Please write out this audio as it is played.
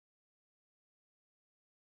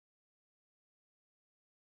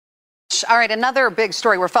Josh. All right, another big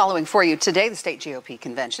story we're following for you today. The state GOP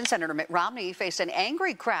convention. Senator Mitt Romney faced an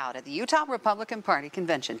angry crowd at the Utah Republican Party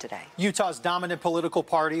convention today. Utah's dominant political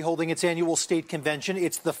party holding its annual state convention.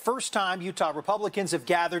 It's the first time Utah Republicans have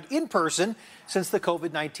gathered in person since the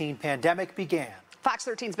COVID-19 pandemic began. Fox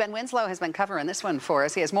 13's Ben Winslow has been covering this one for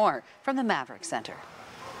us. He has more from the Maverick Center.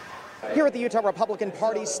 Here at the Utah Republican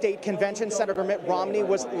Party state convention, Senator Mitt Romney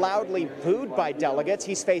was loudly booed by delegates.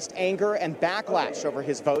 He's faced anger and backlash over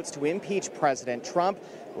his votes to impeach President Trump.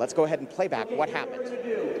 Let's go ahead and play back what happened.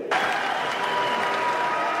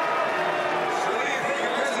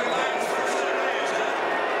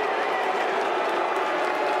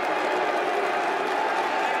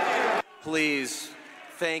 Please,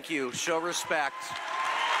 thank you. Show respect.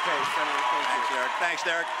 Okay, Senator, thanks, Derek. Thanks,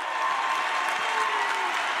 Derek.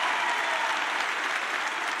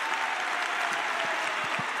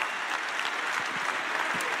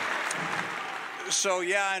 So,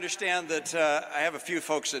 yeah, I understand that I have a few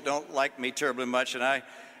folks that don't like me terribly much, and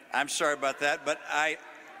I'm sorry about that. But I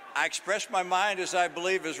express my mind as I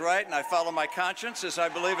believe is right, and I follow my conscience as I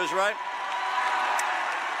believe is right.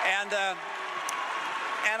 And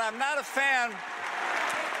I'm not a fan.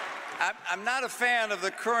 I'm not a fan of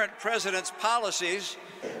the current president's policies.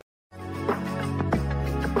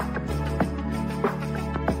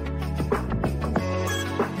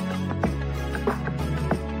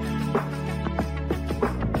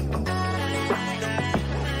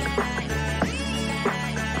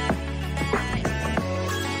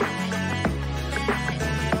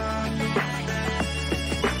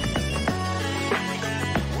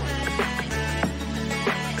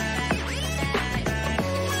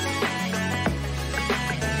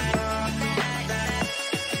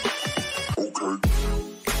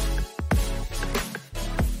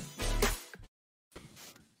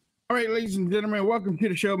 All right, ladies and gentlemen, welcome to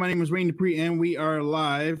the show. My name is Wayne Dupree, and we are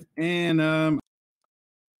live. And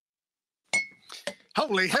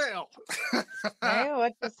holy hell! Hey,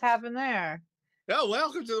 what just happened there? Oh,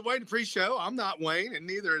 welcome to the Wayne Dupree Show. I'm not Wayne, and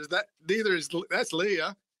neither is that's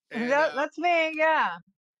Leah. And, that's me, yeah.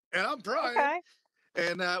 And I'm Brian. Okay.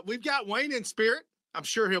 And we've got Wayne in spirit. I'm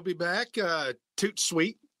sure he'll be back. Toot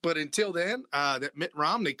sweet. But until then, that Mitt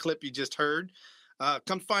Romney clip you just heard,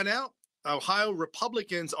 come find out. Ohio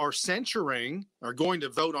Republicans are going to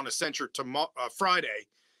vote on a censure tomorrow, Friday,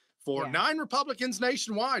 for 9 Republicans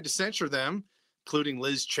nationwide to censure them, including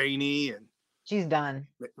Liz Cheney and she's done.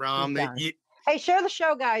 Mitt Romney. Hey, share the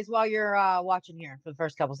show, guys, while you're watching here for the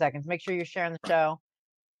first couple seconds. Make sure you're sharing the show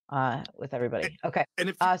with everybody. Okay. And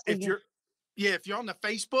if you're on the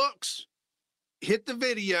Facebooks, hit the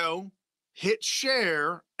video, hit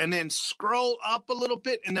share, and then scroll up a little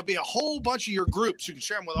bit, and there'll be a whole bunch of your groups. You can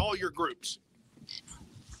share them with all your groups.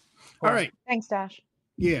 All right. Thanks, Dash.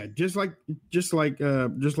 Yeah, just like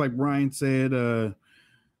Brian said,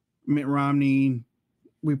 Mitt Romney,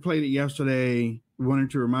 we played it yesterday. We wanted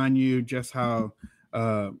to remind you just how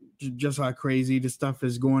crazy the stuff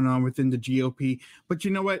is going on within the GOP. But you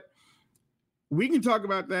know what? We can talk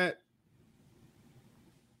about that,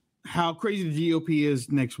 how crazy the GOP is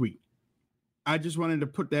next week. I just wanted to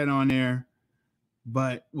put that on there.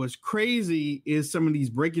 But what's crazy is some of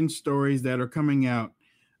these breaking stories that are coming out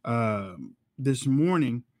this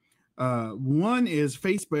morning. One is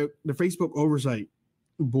Facebook. The Facebook Oversight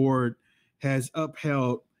Board has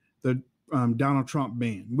upheld the Donald Trump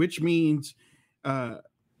ban, which means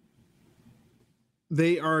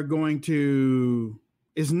they are going to,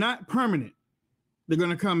 it's not permanent. They're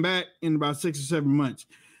going to come back in about 6 or 7 months.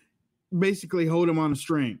 Basically hold him on a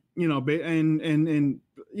string, and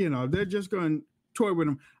they're just going to toy with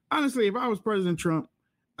him. Honestly, if I was President Trump,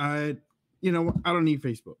 I don't need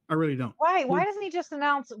Facebook. I really don't. Why doesn't he just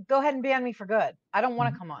announce, go ahead and ban me for good? I don't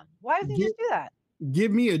want to come on. Why doesn't he just do that?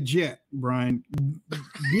 Give me a jet, Brian.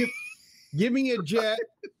 Give me a jet.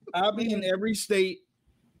 I'll be in every state.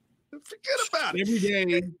 Forget about it. Every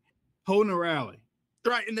day, holding a rally.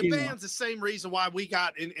 Right, and the ban's the same reason why we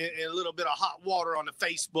got in a little bit of hot water on the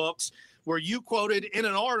Facebooks, where you quoted in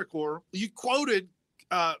an article,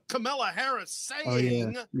 Kamala Harris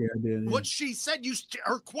saying what she said,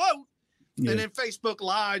 her quote, and then Facebook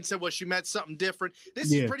lied and said, well, she meant something different.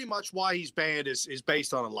 This is pretty much why he's banned is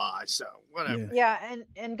based on a lie. So whatever. Yeah,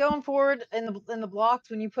 and going forward in the blocks,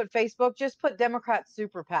 when you put Facebook, just put Democrat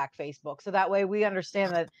Super PAC Facebook, so that way we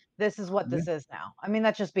understand that this is what this is now. I mean,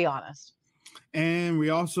 let's just be honest. And we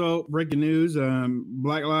also, breaking news,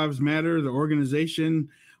 Black Lives Matter, the organization,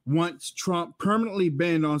 wants Trump permanently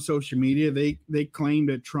banned on social media. They claim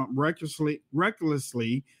that Trump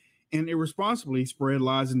recklessly and irresponsibly spread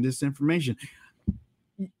lies and disinformation.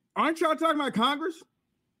 Aren't y'all talking about Congress?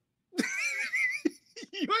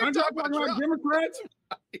 You Aren't ain't y'all talking talking about about Trump. Democrats?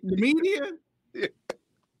 The media? Yeah.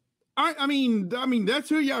 I mean, that's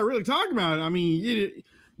who y'all really talking about. I mean,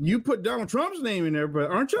 you put Donald Trump's name in there, but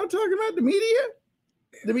aren't y'all talking about the media?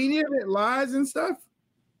 The media that lies and stuff.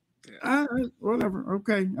 Yeah. Whatever.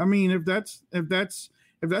 Okay. I mean, if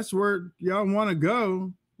that's where y'all want to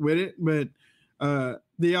go with it, but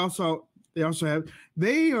they also have,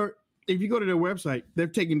 they are, if you go to their website,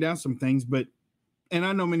 they've taken down some things, but, and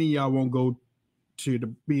I know many of y'all won't go to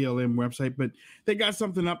the BLM website, but they got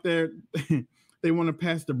something up there. They want to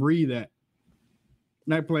pass the Breathe Act.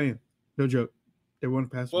 Not playing. No joke. They want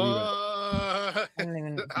to pass the Breathe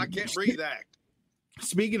Act. I can't breathe act.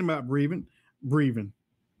 Speaking about breathing,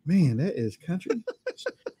 man, that is country.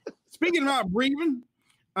 Speaking about breathing,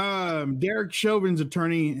 Derek Chauvin's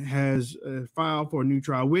attorney has filed for a new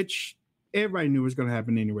trial, which everybody knew was going to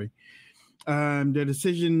happen anyway. The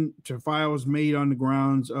decision to file was made on the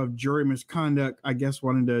grounds of jury misconduct. I guess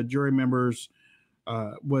one of the jury members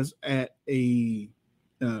was at a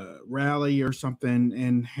rally or something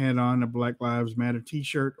and had on a Black Lives Matter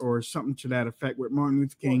t-shirt or something to that effect with Martin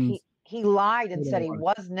Luther King. Well, he lied and said he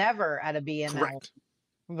was never at a BNL Correct.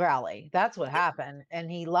 rally. That's what happened.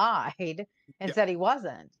 And he lied and said he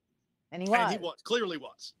wasn't. And he was. And he clearly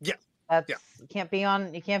was. Yeah. You can't be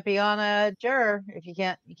on a juror if you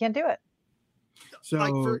can't do it.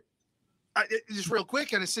 So just real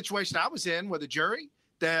quick, in a situation I was in with a jury,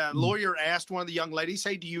 the lawyer asked one of the young ladies,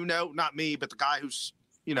 "Hey, do you know, not me, but the guy who's,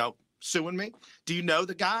 suing me, do you know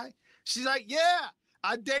the guy?" She's like, "Yeah,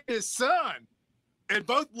 I dated his son." And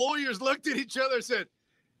both lawyers looked at each other and said,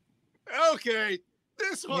 "Okay,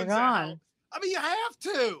 this one's out." I mean, you have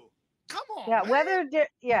to. Come on.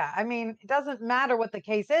 Yeah, I mean, it doesn't matter what the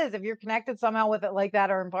case is. If you're connected somehow with it like that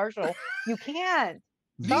or impartial, you can't.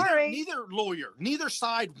 Sorry. Neither lawyer, neither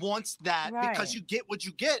side wants that because you get what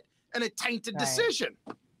you get in a tainted decision.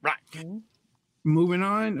 Right. Mm-hmm. Moving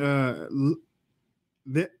on,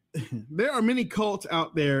 there are many cults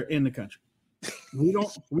out there in the country. We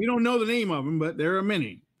don't know the name of them, but there are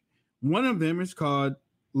many. One of them is called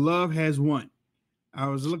Love Has Won. I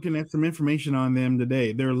was looking at some information on them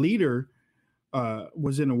today. Their leader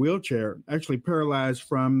was in a wheelchair, actually paralyzed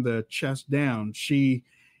from the chest down. She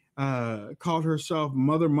called herself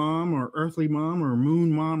Mother Mom or Earthly Mom or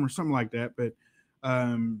Moon Mom or something like that. But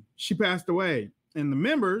she passed away. And the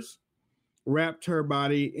members wrapped her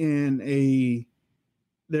body in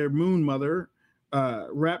their Moon Mother,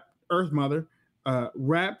 Earth Mother,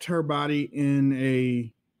 wrapped her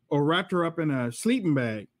body wrapped her up in a sleeping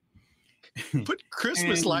bag. Put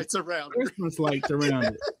Christmas lights around her. Christmas lights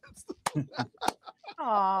around it.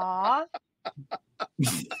 Aww.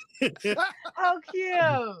 How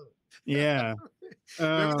cute. Yeah.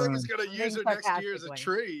 Maybe they was going to use her next year as a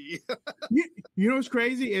tree. You know what's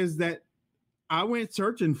crazy is that I went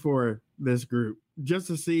searching for this group just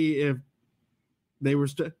to see if they're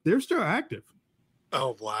still active.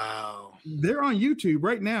 Oh, wow. They're on YouTube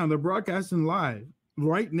right now. They're broadcasting live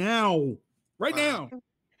right now. Right now.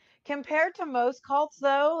 Compared to most cults,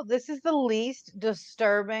 though, this is the least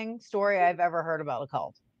disturbing story I've ever heard about a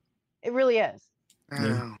cult. It really is.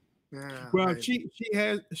 Yeah. Well, right. she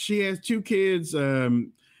has two kids.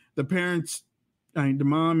 The parents, the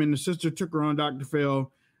mom and the sister took her on Dr.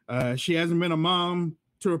 Phil. She hasn't been a mom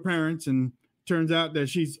to her parents, and turns out that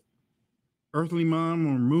she's Earthly Mom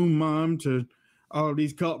or Moon Mom to all of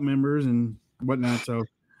these cult members and whatnot. So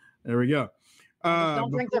there we go.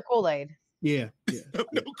 Don't drink their Kool-Aid. Yeah.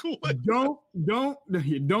 No Kool-Aid.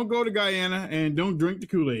 Don't go to Guyana and don't drink the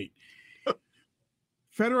Kool-Aid.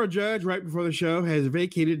 Federal judge right before the show has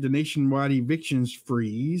vacated the nationwide evictions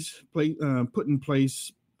freeze put in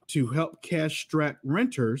place to help cash-strapped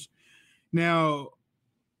renters. Now,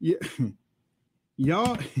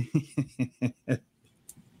 y'all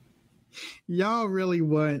really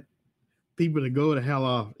want people to go to hell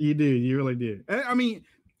off. You do. You really do. I mean,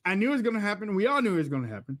 I knew it was going to happen. We all knew it was going to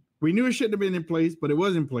happen. We knew it shouldn't have been in place, but it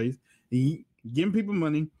was in place. Giving people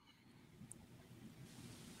money.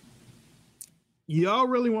 Y'all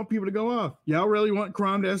really want people to go off. Y'all really want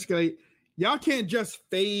crime to escalate. Y'all can't just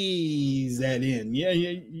phase that in. Yeah,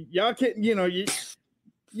 y'all can't, y'all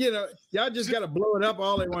just got to blow it up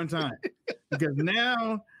all at one time. Because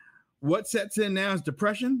now what sets in now is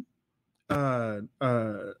depression,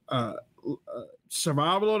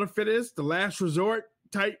 survival of the fittest, the last resort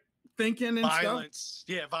type thinking and violence.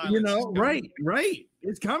 Stuff. Yeah, violence. Right.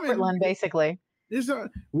 It's coming. Portland, basically. It's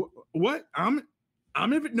what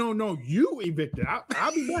No, you evicted.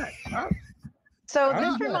 I'll be back. So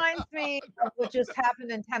this reminds me of what just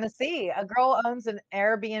happened in Tennessee. A girl owns an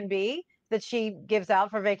Airbnb that she gives out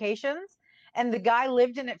for vacations, and the guy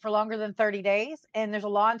lived in it for longer than 30 days. And there's a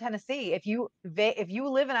law in Tennessee. If you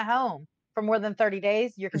live in a home for more than 30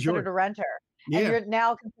 days, you're considered a renter. And you're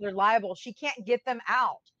now considered liable. She can't get them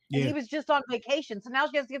out. And he was just on vacation. So now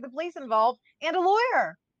she has to get the police involved and a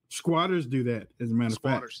lawyer. Squatters do that, as a matter of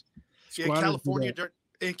fact. Yeah,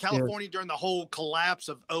 in California during the whole collapse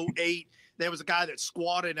of 2008, there was a guy that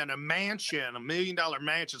squatted in a mansion, $1 million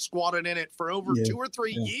mansion, squatted in it for over 2 or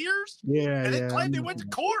 3 years. And they claimed they went to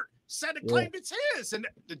court, said it claimed it's his. And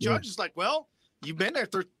the judge is like, well, you've been there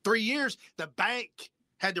for 3 years. The bank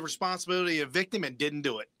had the responsibility to evict him and didn't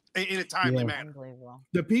do it in a timely manner.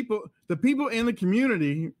 The people in the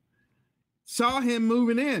community saw him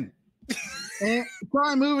moving in. And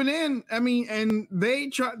I mean, and they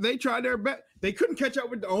tried their best. They couldn't catch up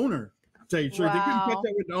with the owner. To tell you the truth, they couldn't catch up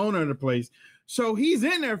with the owner of the place. So he's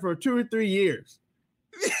in there for 2 or 3 years.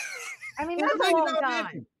 I mean, that's a long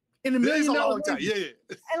time. In $1 million time,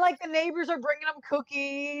 And like the neighbors are bringing them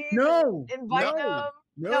cookies. Invite them.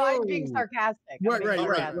 No, I'm being sarcastic. Right.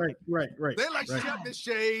 They're like shutting the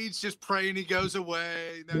shades, just praying he goes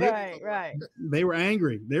away. Right. They were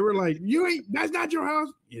angry. They were like, that's not your house.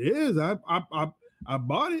 It is. I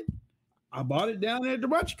bought it. I bought it down there at the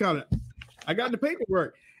Whatchamacallit. I got the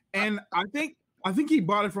paperwork. And I think he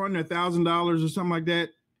bought it for under $1,000 or something like that.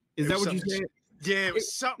 Is that what you said? Yeah, it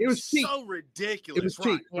was something so ridiculous. It was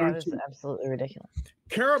cheap. Yeah, it was absolutely ridiculous.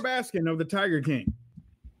 Carol Baskin of the Tiger King.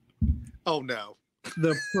 Oh no.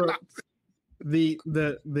 The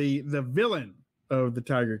villain of the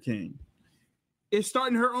Tiger King is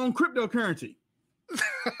starting her own cryptocurrency.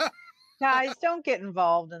 Guys, don't get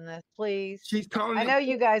involved in this, please. She's calling. I know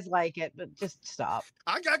you guys like it, but just stop.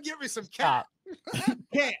 I gotta give me some cat.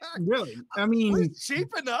 Cat, really? I mean, it's cheap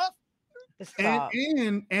enough.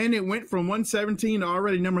 And it went from 117 to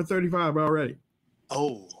already number 35 already.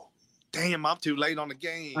 Oh. Damn, I'm too late on the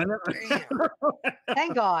game. I know. Damn.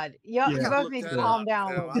 Thank God. You both need to calm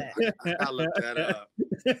down a little bit. I looked that up.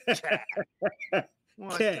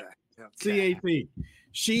 Cat. CAT.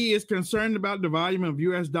 She is concerned about the volume of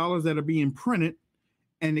US dollars that are being printed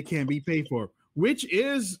and it can't be paid for, which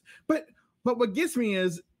is, but what gets me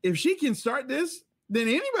is if she can start this, then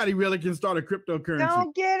anybody really can start a cryptocurrency.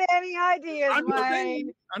 Don't get any ideas,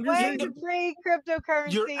 Wayne. I'm just saying. Free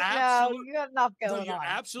cryptocurrency. You got enough going on. You're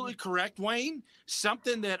absolutely correct, Wayne.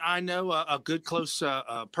 Something that I know, a good close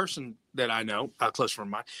person that I know, a close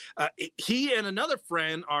friend of mine, he and another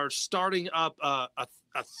friend are starting up a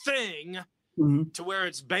thing to where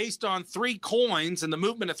it's based on 3 coins and the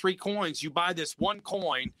movement of 3 coins. You buy this one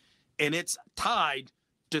coin and it's tied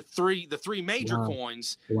to the 3 major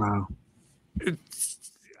coins. Wow.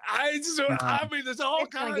 I mean, there's all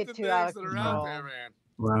kinds of things that are out there, man.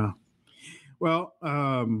 Wow. Well,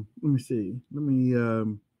 let me see.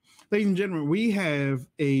 Ladies and gentlemen, we have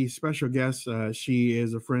a special guest. She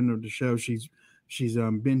is a friend of the show. She's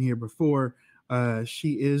been here before.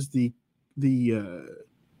 She is the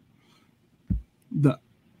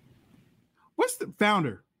what's the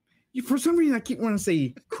founder? For some reason, I keep wanting to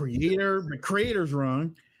say creator, but creator's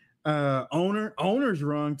wrong. Owner's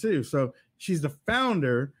wrong too. So she's the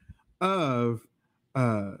founder of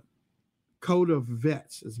Code of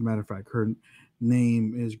Vets. As a matter of fact, her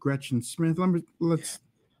name is Gretchen Smith. Let's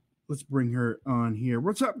bring her on here.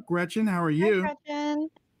 What's up, Gretchen? How are you? Hi, Gretchen.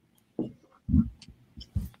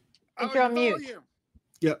 You're on mute.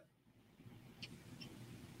 Yep.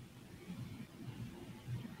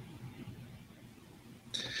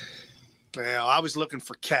 Well, I was looking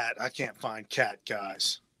for cat. I can't find cat,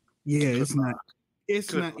 guys. Yeah, it's not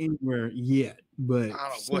anywhere yet, but I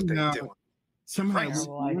don't know what they're doing. Somehow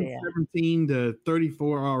 17 to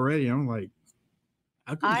 34 already. I'm like,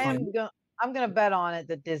 I'm gonna bet on it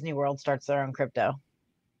that Disney World starts their own crypto.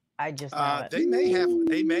 I just they may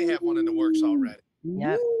have one in the works already.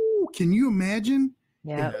 Yep. Ooh, can you imagine?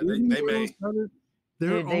 Yeah, they may.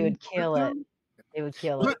 Dude, they would kill it. They would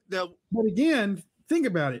kill it. But again, think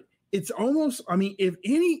about it. It's almost, I mean, if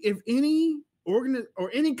any organ or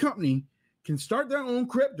any company can start their own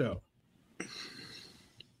crypto,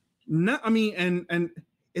 and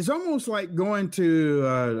it's almost like going to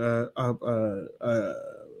a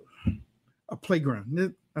playground,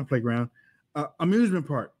 amusement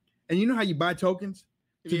park, and you know how you buy tokens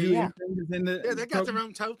to do anything. They got their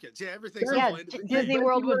own tokens. Yeah, everything's Disney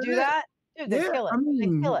World would do that. Dude, they kill it. They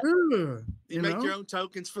kill it. You make your own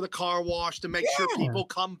tokens for the car wash to make sure people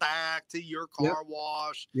come back to your car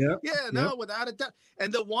wash. Without a doubt.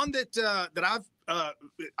 And the one that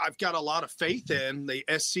I've got a lot of faith in, the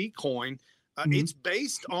SC coin. It's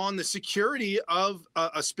based on the security of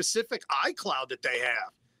a specific iCloud that they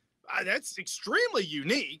have. That's extremely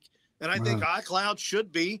unique, and I think iCloud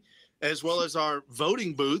should be as well as our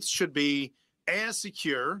voting booths should be as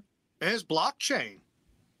secure as blockchain.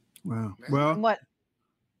 Wow. Well, what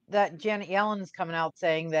that Janet Yellen is coming out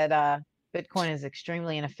saying that Bitcoin is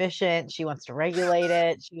extremely inefficient. She wants to regulate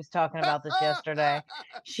it. She was talking about this yesterday.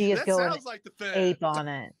 She is That going sounds like the Fed. ape on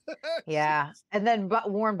it. Yeah. And then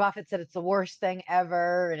Warren Buffett said it's the worst thing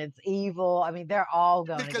ever and it's evil. I mean, they're all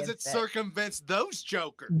going because it circumvents those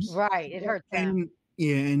jokers. Right. It hurts them.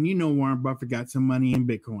 And you know Warren Buffett got some money in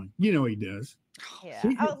Bitcoin. You know he does. Yeah.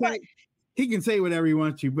 He can say whatever he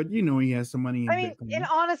wants to, but you know he has some money in Bitcoin. And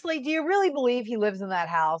honestly, do you really believe he lives in that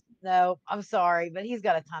house? No, I'm sorry, but he's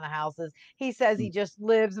got a ton of houses. He says he just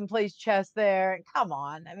lives and plays chess there. Come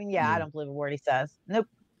on. I mean, I don't believe a word he says. Nope.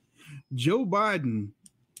 Joe Biden,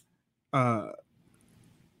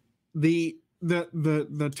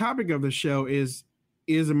 the topic of the show is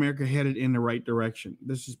America headed in the right direction?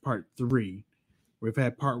 This is part 3. We've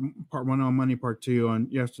had part 1 on Monday, part 2 on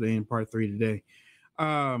yesterday, and part 3 today.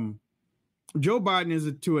 Joe Biden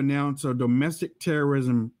is to announce a domestic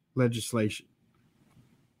terrorism legislation.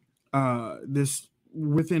 This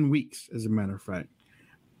within weeks, as a matter of fact.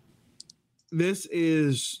 This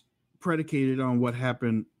is predicated on what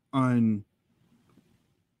happened on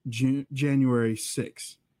January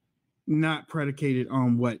 6th, not predicated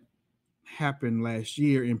on what happened last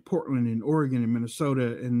year in Portland and Oregon and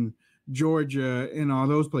Minnesota and Georgia and all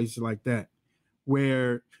those places like that,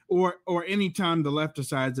 where or anytime the left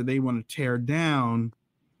decides that they want to tear down.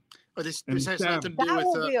 But this has nothing to do with that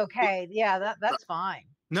will be okay. Yeah, that's fine.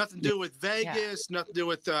 Nothing to do with Vegas, nothing to do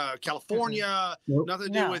with California,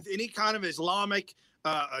 nothing to do with any kind of Islamic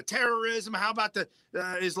terrorism. How about the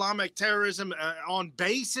Islamic terrorism on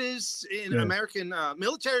bases in American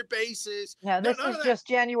military bases? Yeah, this is just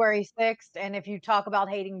January 6th. And if you talk about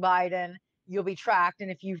hating Biden, you'll be tracked.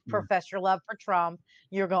 And if you profess your love for Trump,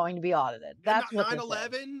 you're going to be audited. That's what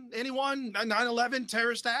 9/11, anyone? 9/11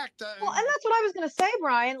 terrorist act? Well, and that's what I was going to say,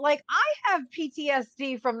 Brian. Like, I have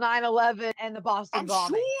PTSD from 9/11 and the Boston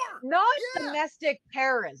bombing. Sure. Not domestic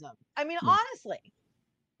terrorism. I mean, honestly,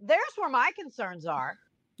 there's where my concerns are.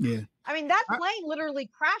 Yeah. I mean, that plane literally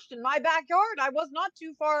crashed in my backyard. I was not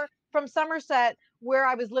too far from Somerset where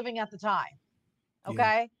I was living at the time.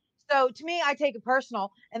 Okay. So to me, I take it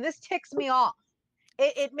personal, and this ticks me off.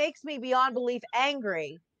 It makes me beyond belief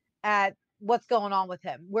angry at what's going on with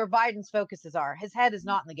him, where Biden's focuses are. His head is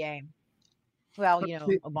not in the game. Well, you know,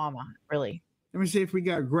 Obama, really. Let me see if we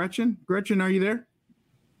got Gretchen. Gretchen, are you there?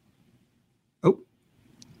 Oh,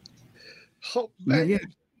 man.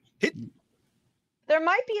 There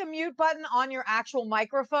might be a mute button on your actual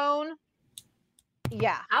microphone.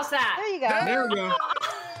 Yeah. How's that? There you go. There we go.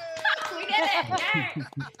 We did it.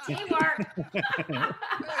 Yay. Teamwork.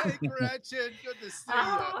 Hey, Gretchen. Good to see you.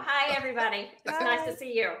 Oh, hi, everybody. It's nice to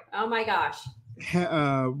see you. Oh, my gosh.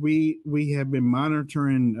 We have been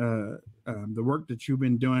monitoring the work that you've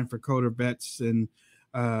been doing for Code of Vets. And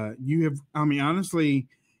you have, I mean, honestly,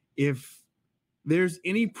 if there's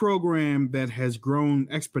any program that has grown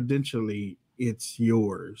exponentially, it's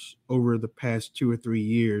yours over the past 2 or 3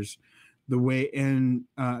 years. The way, and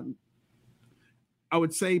I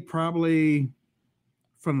would say probably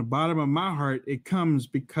from the bottom of my heart, it comes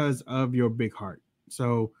because of your big heart.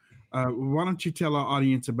 So why don't you tell our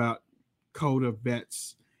audience about Code of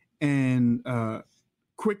Vets and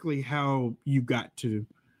quickly how you got to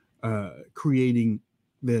creating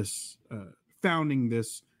this, founding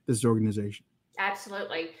this organization.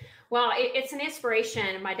 Absolutely. Well, it's an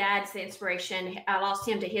inspiration. My dad's the inspiration. I lost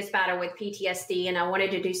him to his battle with PTSD, and I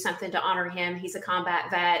wanted to do something to honor him. He's a combat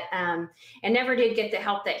vet and never did get the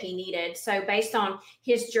help that he needed. So based on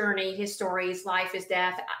his journey, his stories, life, his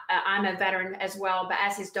death, I'm a veteran as well. But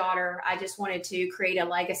as his daughter, I just wanted to create a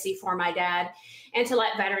legacy for my dad and to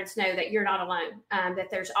let veterans know that you're not alone, that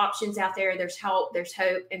there's options out there, there's help, there's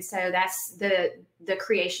hope. And so that's the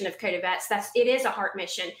creation of Code of Vets. It is a heart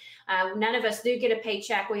mission. None of us do get a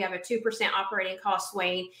paycheck. We have a 2% operating cost,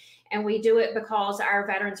 Wayne, and we do it because our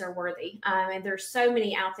veterans are worthy. And there's so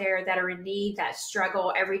many out there that are in need, that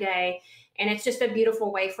struggle every day. And it's just a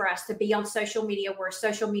beautiful way for us to be on social media. We're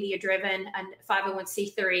social media driven and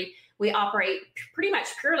 501c3. We operate pretty much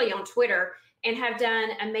purely on Twitter and have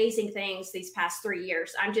done amazing things these past 3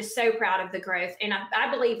 years. I'm just so proud of the growth. And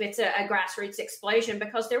I believe it's a grassroots explosion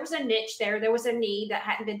because there was a niche there. There was a need that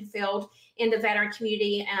hadn't been filled in the veteran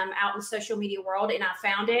community out in the social media world. And I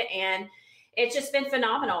found it, and it's just been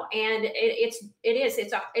phenomenal. And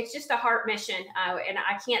it's just a heart mission. And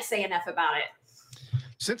I can't say enough about it.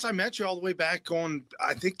 Since I met you all the way back on,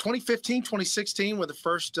 I think 2015, 2016, with the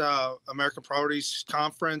first American Priorities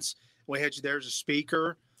Conference, we had you there as a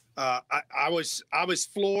speaker. I was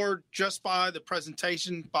floored just by the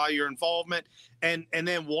presentation, by your involvement, and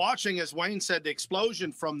then watching, as Wayne said, the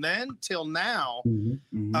explosion from then till now.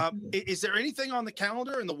 Is there anything on the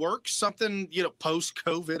calendar in the works, something,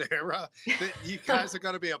 post-COVID era that you guys are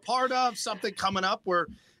going to be a part of, something coming up where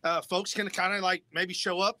folks can kind of like maybe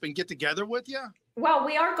show up and get together with you? Well,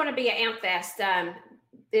 we are going to be at AmpFest.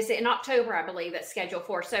 Is in October, I believe, that's scheduled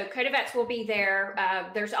for. So CodaVets will be there.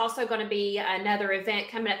 There's also going to be another event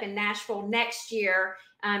coming up in Nashville next year.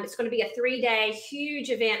 It's going to be a 3-day huge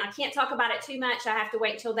event. I can't talk about it too much. I have to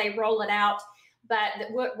wait until they roll it out. But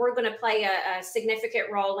we're going to play a significant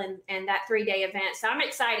role in that 3-day event. So I'm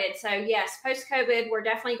excited. So yes, post-COVID, we're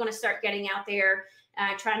definitely going to start getting out there,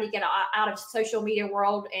 trying to get out of social media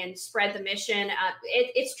world and spread the mission.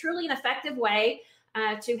 It's truly an effective way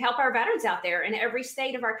to help our veterans out there in every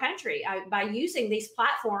state of our country. By using these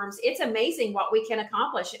platforms, it's amazing what we can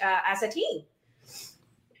accomplish as a team.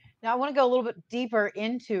 Now, I want to go a little bit deeper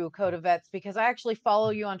into CodaVets because I actually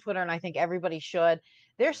follow you on Twitter, and I think everybody should.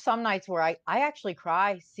 There's some nights where I actually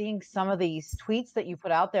cry seeing some of these tweets that you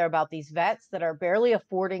put out there about these vets that are barely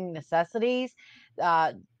affording necessities,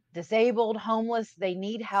 disabled, homeless, they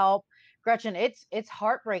need help. Gretchen, it's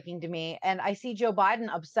heartbreaking to me. And I see Joe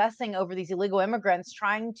Biden obsessing over these illegal immigrants,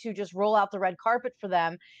 trying to just roll out the red carpet for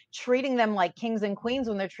them, treating them like kings and queens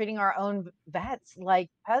when they're treating our own vets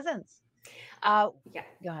like peasants. Yeah,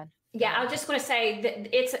 go ahead. Yeah, I was just going to say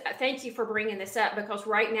that thank you for bringing this up, because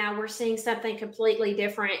right now we're seeing something completely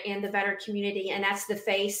different in the veteran community, and that's the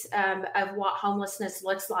face of what homelessness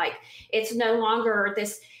looks like. It's no longer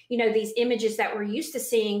this, these images that we're used to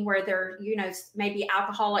seeing where they're, maybe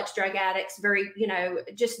alcoholics, drug addicts, very,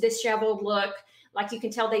 just disheveled look, like you can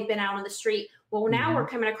tell they've been out on the street. Well, now we're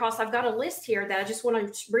coming across, I've got a list here that I just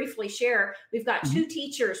want to briefly share. We've got 2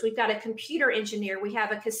 teachers, we've got a computer engineer, we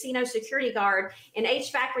have a casino security guard, an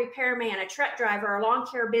HVAC repairman, a truck driver, a lawn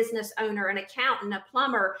care business owner, an accountant, a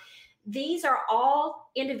plumber. These are all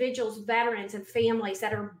individuals, veterans, and families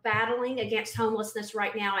that are battling against homelessness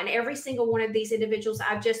right now. And every single one of these individuals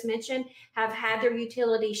I've just mentioned have had their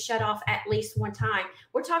utilities shut off at least one time.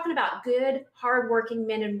 We're talking about good, hardworking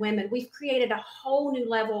men and women. We've created a whole new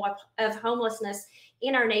level of homelessness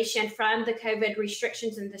in our nation from the COVID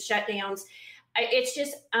restrictions and the shutdowns. It's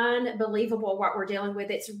just unbelievable what we're dealing with.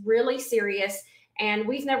 It's really serious. And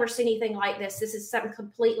we've never seen anything like this. This is something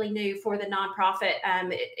completely new for the nonprofit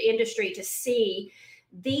industry to see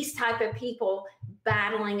these type of people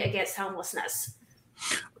battling against homelessness.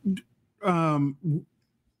 The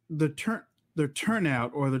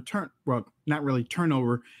turnout, or well, not really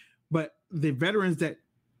turnover, but the veterans that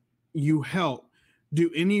you help,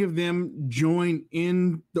 do any of them join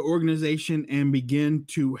in the organization and begin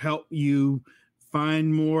to help you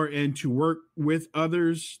find more and to work with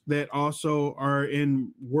others that also are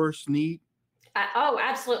in worse need? Oh,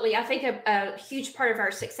 absolutely. I think a huge part of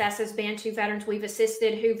our success has been to veterans we've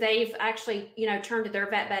assisted who they've actually, turned to their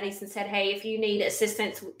vet buddies and said, hey, if you need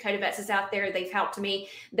assistance, CodaVets is out there. They've helped me.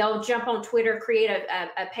 They'll jump on Twitter, create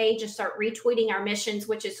a page and start retweeting our missions,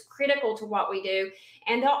 which is critical to what we do.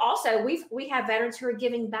 And they'll also, we have veterans who are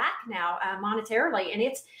giving back now monetarily. And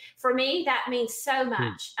for me, that means so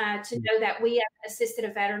much to know that we have assisted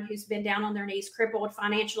a veteran who's been down on their knees, crippled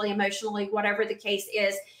financially, emotionally, whatever the case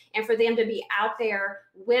is. And for them to be out there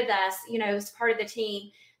with us, as part of the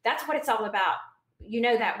team, that's what it's all about. You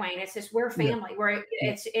know that, Wayne. It's just, we're a family.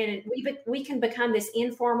 We can become this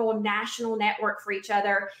informal national network for each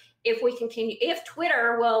other if we continue, if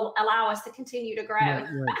Twitter will allow us to continue to grow.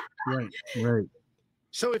 Right.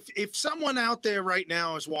 So if someone out there right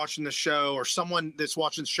now is watching the show, or someone that's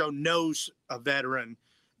watching the show knows a veteran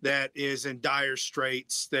that is in dire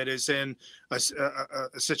straits, that is in a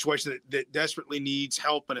situation that desperately needs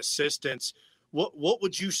help and assistance, what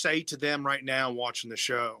would you say to them right now watching the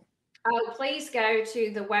show? Oh, please go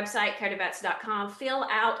to the website, CodaVets.com, fill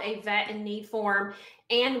out a vet in need form,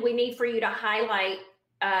 and we need for you to highlight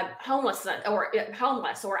homeless or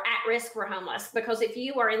at risk for homeless, because if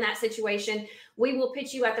you are in that situation, we will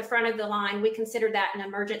put you at the front of the line. We consider that an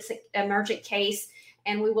emergent case,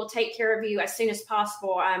 and we will take care of you as soon as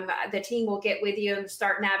possible. The team will get with you and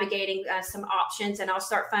start navigating some options, and I'll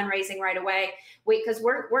start fundraising right away. Because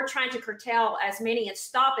we're trying to curtail as many and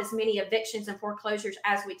stop as many evictions and foreclosures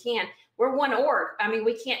as we can. We're one org. I mean,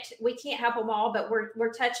 we can't help them all, but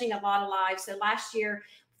we're touching a lot of lives. So last year,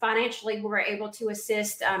 financially, we were able to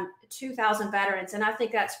assist 2,000 veterans, and I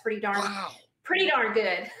think that's pretty darn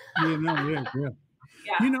good.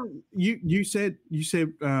 Yeah. You said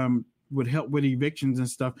would help with evictions and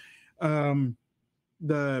stuff.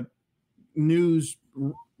 The news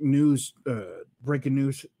breaking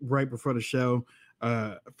news right before the show,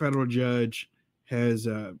 federal judge has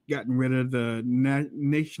gotten rid of the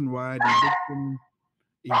nationwide eviction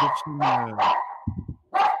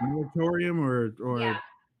moratorium or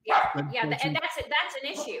and that's an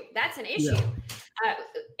issue. That's an issue. Yeah.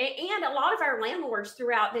 And a lot of our landlords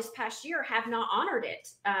throughout this past year have not honored it.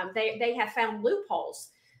 They have found loopholes.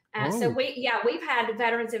 So we've had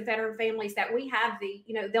veterans and veteran families that we have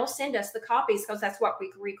they'll send us the copies because that's what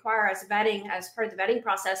we require as vetting, as part of the vetting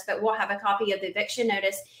process, but we'll have a copy of the eviction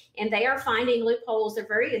notice, and they are finding loopholes. They're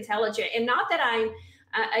very intelligent. And not that I'm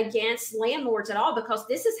against landlords at all, because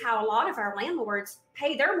this is how a lot of our landlords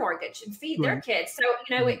pay their mortgage and feed their kids. So,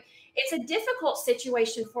 it's a difficult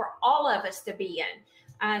situation for all of us to be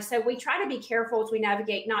in. So we try to be careful as we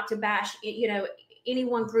navigate, not to bash, any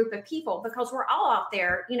one group of people, because we're all out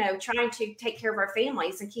there, trying to take care of our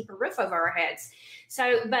families and keep a roof over our heads.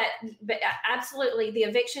 So, but absolutely, the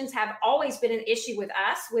evictions have always been an issue with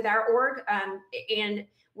us, with our org, and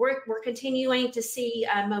we're continuing to see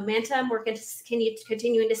momentum. We're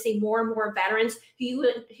continuing to see more and more veterans who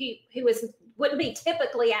wouldn't be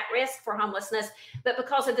typically at risk for homelessness, but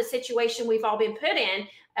because of the situation we've all been put in,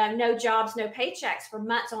 no jobs, no paychecks for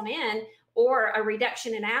months on end, or a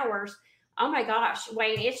reduction in hours. Oh my gosh,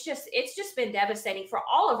 Wayne, it's just been devastating for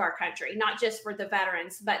all of our country, not just for the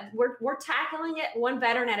veterans, but we're tackling it one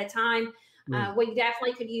veteran at a time. We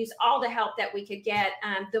definitely could use all the help that we could get.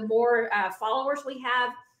 The more followers we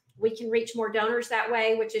have, we can reach more donors that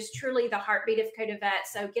way, which is truly the heartbeat of Code of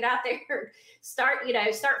Vets. So get out there, start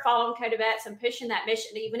following Code of Vets and pushing that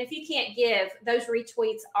mission. Even if you can't give, those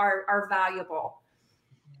retweets are valuable.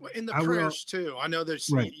 In the prayers too. I know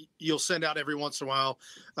there's you'll send out every once in a while.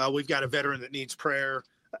 We've got a veteran that needs prayer.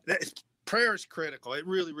 Prayer is critical. It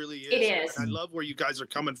really, really is. It is. And I love where you guys are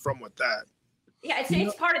coming from with that. Yeah,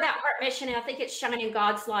 it's part of that heart mission, and I think it's shining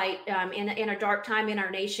God's light in a dark time in our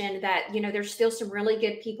nation. That there's still some really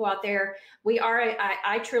good people out there. We are.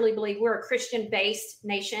 I truly believe we're a Christian-based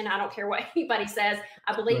nation. I don't care what anybody says.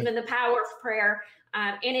 I believe in the power of prayer.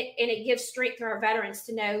 And it gives strength to our veterans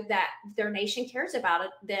to know that their nation cares about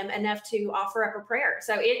them enough to offer up a prayer.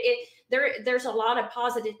 So there's a lot of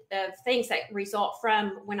positive things that result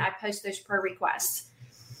from when I post those prayer requests.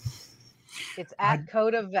 It's at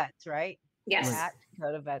Code of Vets, right? Yes. At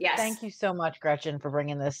Code of Vets. Yes. Thank you so much, Gretchen, for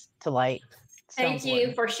bringing this to light. Thank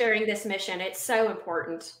you for sharing this mission. It's so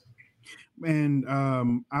important. And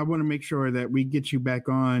I want to make sure that we get you back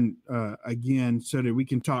on again so that we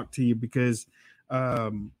can talk to you, because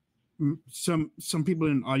some people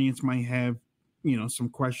in the audience might have some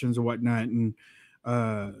questions or whatnot, and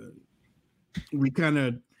we kind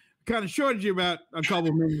of shorted you about a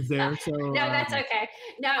couple minutes there. So no, that's okay.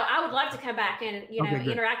 No, I would love to come back and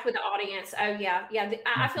interact with the audience. Oh yeah.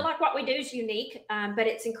 I feel like what we do is unique, but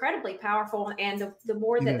it's incredibly powerful. And the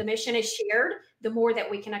more that the mission is shared, the more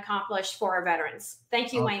that we can accomplish for our veterans.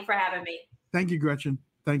 Thank you, Wayne, for having me. Thank you, Gretchen.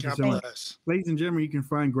 Thank you so much. Ladies and gentlemen, you can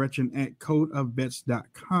find Gretchen at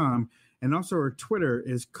codeofvets.com. And also her Twitter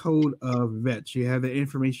is Code of Vets. You have the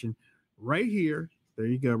information right here. There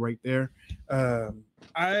you go, right there. I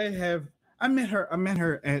met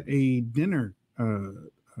her at a dinner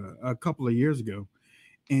a couple of years ago.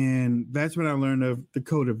 And that's when I learned of the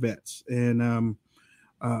Code of Vets. And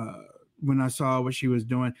when I saw what she was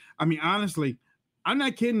doing, I mean, honestly, I'm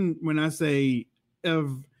not kidding when I say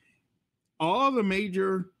of all the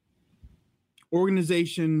major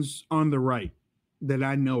organizations on the right that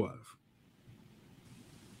I know of,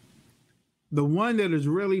 the one that is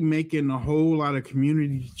really making a whole lot of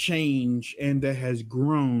community change and that has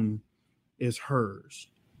grown is hers.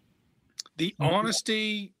 The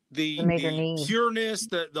honesty, the pureness,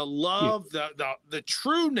 the love, the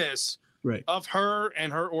trueness of her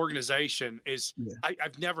and her organization is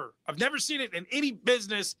I've never seen it in any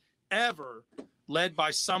business ever led by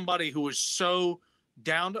somebody who is so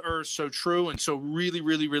down to earth, so true, and so really,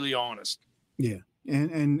 really, really honest. Yeah.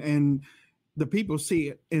 And the people see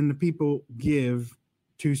it, and the people give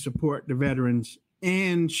to support the veterans,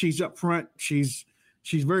 and she's upfront. She's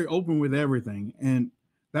very open with everything. And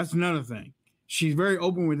that's another thing. She's very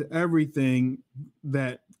open with everything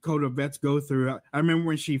that Code of Vets go through. I remember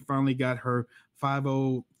when she finally got her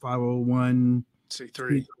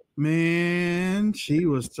 501c3. Man, she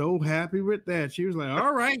was so happy with that. She was like,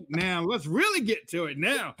 all right, now let's really get to it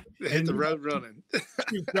now. Hit the road running.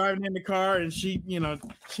 She was driving in the car, and she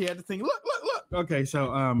had to think, look. Okay,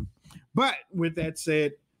 so, but with that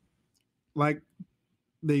said, like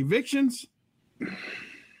the evictions,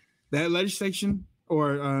 that legislation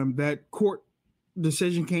or that court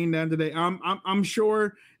decision came down today. I'm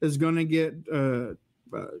sure is going to get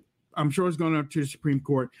I'm sure it's going up to the Supreme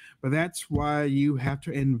Court, but that's why you have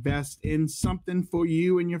to invest in something for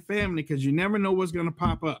you and your family, because you never know what's going to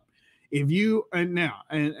pop up. If you and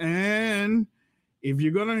if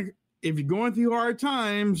you're going through hard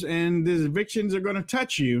times and the evictions are going to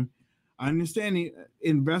touch you, I understand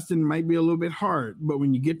investing might be a little bit hard, but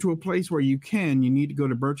when you get to a place where you need to go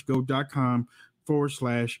to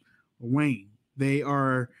birchgold.com/Wayne. They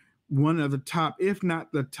are one of the top, if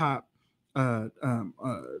not the top,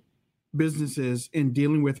 businesses in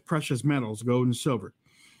dealing with precious metals, gold and silver.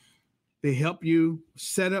 They help you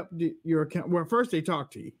set up your account. Well, first they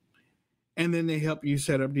talk to you, and then they help you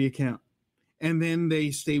set up the account, and then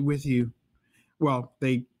they stay with you. Well,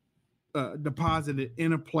 they deposit it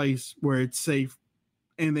in a place where it's safe,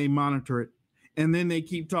 and they monitor it, and then they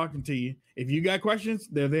keep talking to you. If you got questions,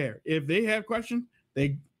 they're there. If they have questions,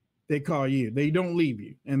 they call you. They don't leave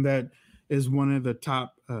you, and that is one of the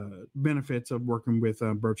top benefits of working with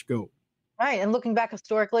Birch Gold. Right. And looking back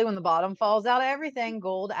historically, when the bottom falls out of everything,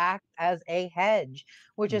 gold acts as a hedge,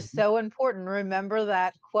 which is so important. Remember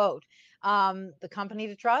that quote. The company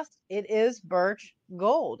to trust, it is Birch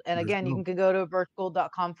Gold. And again, you can go to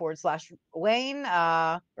birchgold.com/Wayne.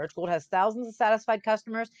 Birch Gold has thousands of satisfied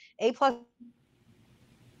customers. A+,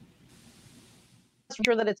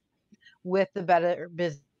 sure that it's with the Better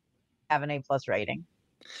Business have an A+ rating.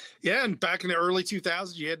 Yeah, and back in the early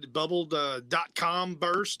 2000s, you had the bubble.com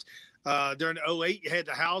burst. During 2008, you had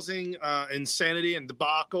the housing insanity and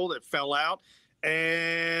debacle that fell out.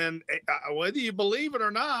 And whether you believe it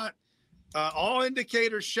or not, all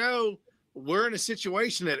indicators show we're in a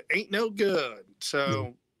situation that ain't no good.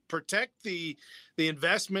 So protect the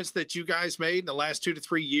investments that you guys made in the last 2 to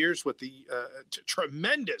 3 years with the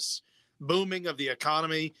tremendous booming of the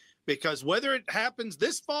economy, because whether it happens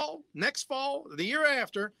this fall, next fall, the year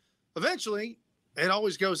after, eventually it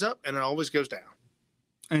always goes up and it always goes down.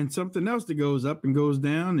 And something else that goes up and goes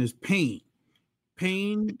down is pain.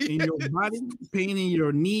 Pain in your body, pain in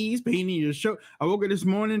your knees, pain in your shoulder. I woke up this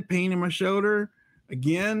morning, pain in my shoulder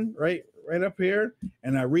again, right up here.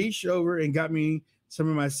 And I reached over and got me some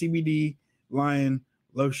of my CBD Lion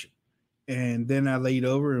lotion. And then I laid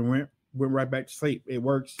over and went right back to sleep. It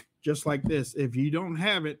works just like this. If you don't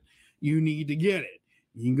have it, you need to get it.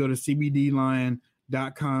 You can go to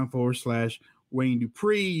cbdlion.com/Wayne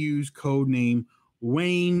Dupree. Use code name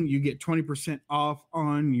Wayne. You get 20% off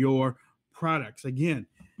on your products. Again,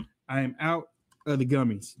 I am out of the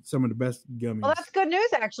gummies, some of the best gummies. Well, that's good news,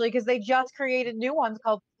 actually, because they just created new ones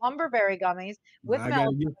called Slumberberry gummies with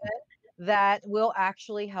melatonin that will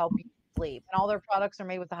actually help you sleep. And all their products are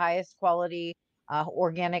made with the highest quality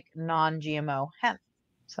organic, non-GMO hemp.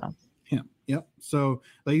 So Yep. So,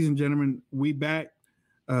 ladies and gentlemen, we back.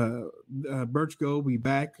 Birch Gold, we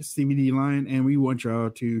back. CBD Lion, and we want y'all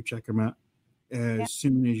to check them out as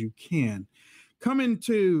soon as you can. Coming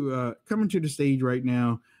to the stage right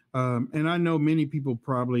now, and I know many people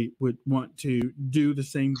probably would want to do the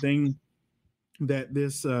same thing that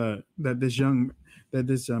this young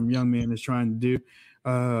man is trying to do,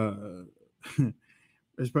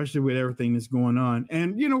 especially with everything that's going on.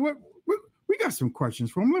 And you know what? We got some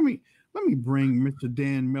questions for him. Let me bring Mr.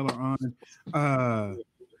 Dan Miller on.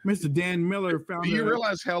 Mr. Dan Miller, founder. Do you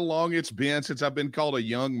realize how long it's been since I've been called a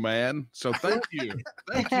young man? So thank you.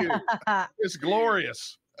 Thank you. It's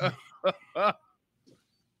glorious.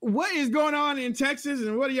 What is going on in Texas,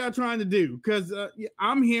 and what are y'all trying to do? Because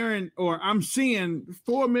I'm seeing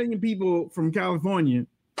 4 million people from California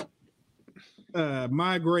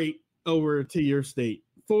migrate over to your state.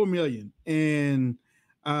 4 million. And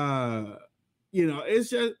it's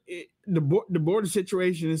just the border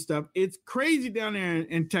situation and stuff. It's crazy down there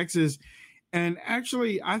in Texas. And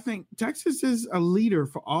actually, I think Texas is a leader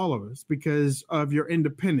for all of us because of your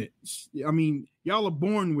independence. I mean, y'all are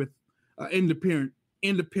born with an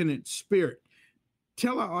independent spirit.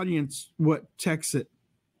 Tell our audience what Texas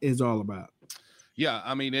is all about. Yeah,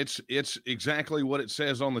 I mean, it's exactly what it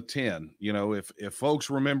says on the tin. You know, if folks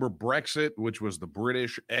remember Brexit, which was the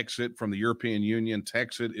British exit from the European Union,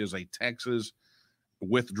 Texas is a Texas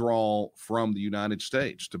withdrawal from the United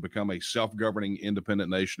States to become a self-governing independent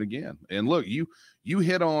nation again. And look, you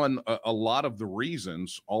hit on a lot of the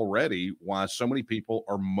reasons already why so many people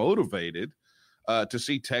are motivated to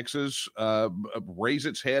see Texas raise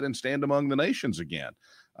its head and stand among the nations again.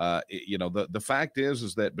 The fact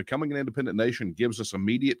is that becoming an independent nation gives us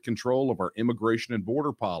immediate control of our immigration and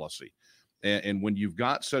border policy. And when you've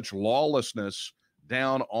got such lawlessness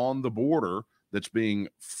down on the border that's being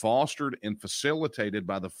fostered and facilitated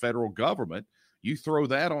by the federal government, you throw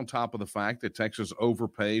that on top of the fact that Texas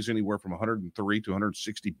overpays anywhere from $103 to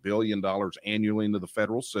 $160 billion annually into the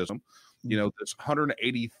federal system. You know, this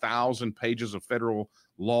 180,000 pages of federal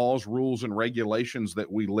laws, rules, and regulations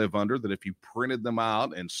that we live under, that if you printed them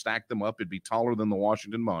out and stacked them up, it'd be taller than the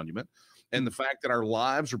Washington Monument. And the fact that our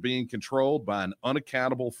lives are being controlled by an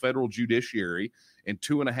unaccountable federal judiciary and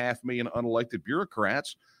 2.5 million unelected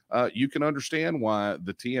bureaucrats, you can understand why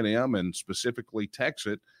the TNM and specifically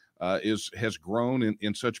Texas has grown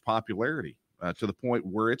in such popularity to the point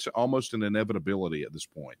where it's almost an inevitability at this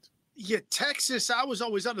point. Yeah, Texas, I was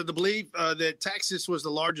always under the belief that Texas was the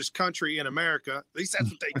largest country in America. At least that's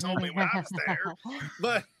what they told me when I was there.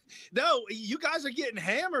 But no, you guys are getting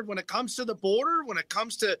hammered when it comes to the border, when it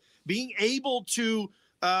comes to being able to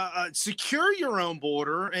secure your own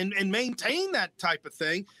border and maintain that type of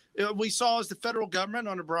thing. We saw as the federal government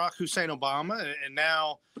under Barack Hussein Obama and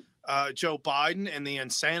now Joe Biden, and the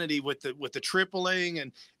insanity with the tripling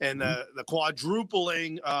and the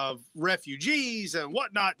quadrupling of refugees and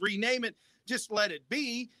whatnot, rename it, just let it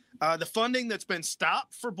be. The funding that's been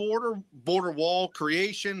stopped for border wall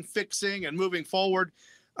creation, fixing, and moving forward.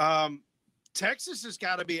 Texas has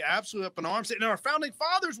got to be absolutely up in arms. And our founding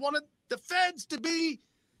fathers wanted the feds to be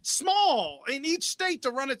small in each state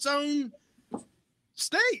to run its own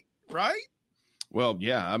state, right? Well,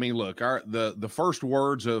 yeah. I mean, look, the first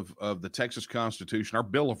words of the Texas Constitution, our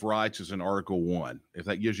Bill of Rights is in Article 1, if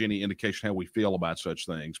that gives you any indication how we feel about such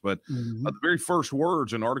things. But the very first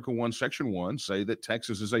words in Article 1, Section 1 say that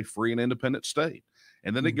Texas is a free and independent state.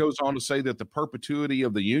 And then it goes on to say that the perpetuity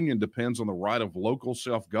of the Union depends on the right of local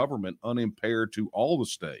self-government unimpaired to all the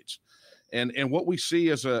states. And what we see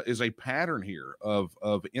is a pattern here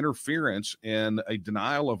of interference and a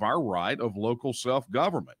denial of our right of local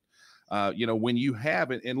self-government. When you have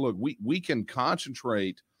it, and look, we can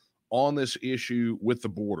concentrate on this issue with the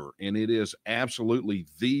border, and it is absolutely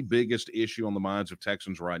the biggest issue on the minds of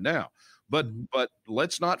Texans right now. But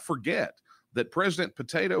let's not forget that President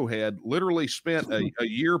Potato Head literally spent a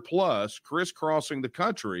year plus crisscrossing the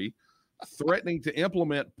country, threatening to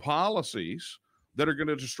implement policies that are going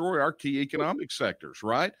to destroy our key economic sectors,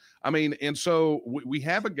 right? I mean, and so we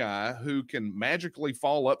have a guy who can magically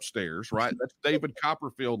fall upstairs, right? That's David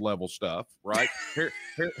Copperfield level stuff, right?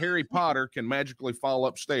 Harry Potter can magically fall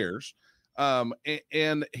upstairs.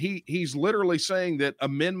 And he's literally saying that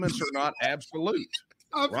amendments are not absolute.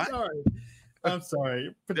 I'm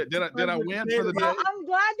sorry. Did I win for the day? Well, I'm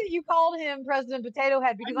glad that you called him President Potato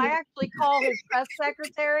Head, because I actually call his press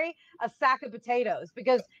secretary a sack of potatoes,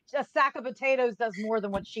 because a sack of potatoes does more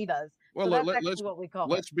than what she does. Well, so that's what we call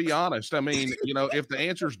let's be honest. I mean, if the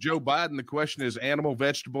answer is Joe Biden, the question is animal,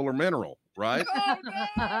 vegetable, or mineral, right? Oh,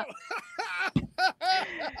 no!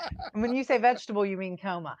 When you say vegetable, you mean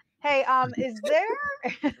coma. Hey, is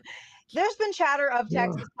there... There's been chatter of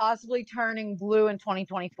Texas possibly turning blue in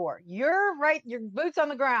 2024. You're right. Your boots on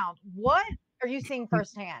the ground. What are you seeing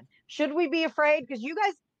firsthand? Should we be afraid? Because you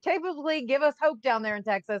guys typically give us hope down there in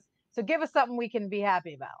Texas. So give us something we can be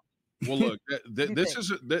happy about. Well, look,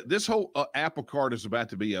 this whole apple cart is about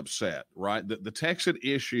to be upset, right? The Texas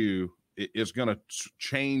issue is going to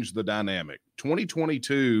change the dynamic.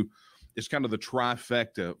 2022 is kind of the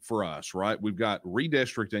trifecta for us, right? We've got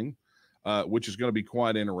redistricting, which is going to be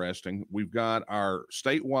quite interesting. We've got our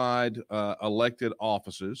statewide elected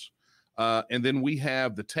offices, and then we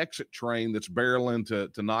have the Texas train that's barreling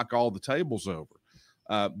to knock all the tables over.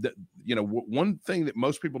 One thing that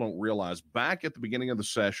most people don't realize, back at the beginning of the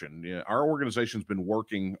session, our organization's been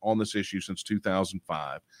working on this issue since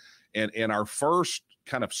 2005, and our first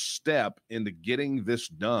kind of step into getting this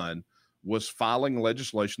done was filing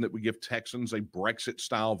legislation that would give Texans a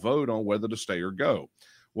Brexit-style vote on whether to stay or go.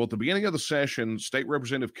 Well, at the beginning of the session, State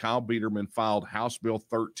Representative Kyle Biederman filed House Bill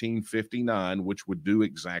 1359, which would do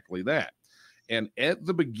exactly that. And at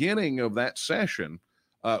the beginning of that session,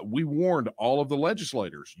 we warned all of the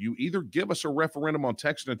legislators, you either give us a referendum on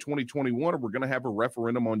Texas in 2021, or we're going to have a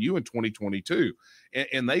referendum on you in 2022.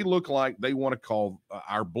 And they look like they want to call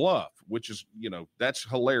our bluff, which is, that's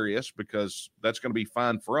hilarious, because that's going to be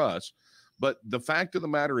fine for us. But the fact of the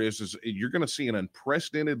matter is you're going to see an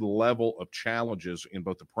unprecedented level of challenges in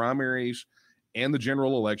both the primaries and the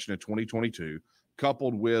general election in 2022,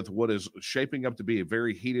 coupled with what is shaping up to be a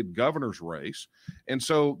very heated governor's race. And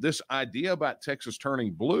so this idea about Texas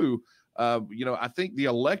turning blue, I think the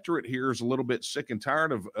electorate here is a little bit sick and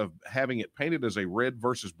tired of having it painted as a red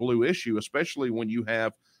versus blue issue, especially when you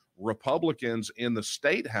have Republicans in the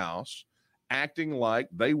state house acting like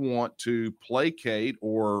they want to placate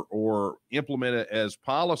or implement it as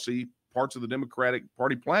policy parts of the Democratic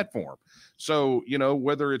Party platform. So,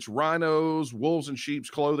 whether it's rhinos, wolves in sheep's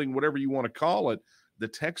clothing, whatever you want to call it, the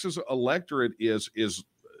Texas electorate is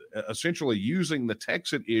essentially using the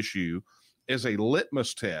Texas issue as a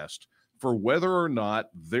litmus test for whether or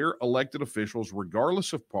not their elected officials,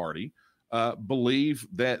 regardless of party, believe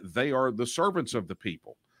that they are the servants of the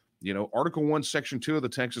people. You know, Article 1, Section 2 of the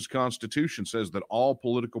Texas Constitution says that all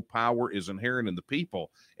political power is inherent in the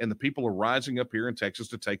people, and the people are rising up here in Texas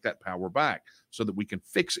to take that power back so that we can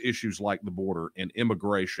fix issues like the border and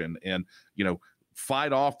immigration and, you know,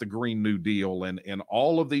 fight off the Green New Deal and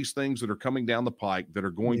all of these things that are coming down the pike that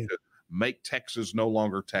are going to make Texas no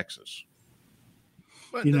longer Texas.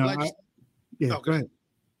 But You know, go ahead.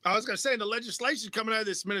 I was going to say, the legislation coming out of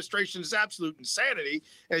this administration is absolute insanity,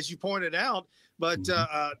 as you pointed out. But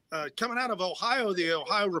coming out of Ohio, the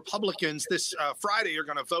Ohio Republicans this Friday are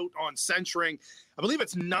going to vote on censuring, I believe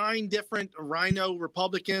it's 9 different Rhino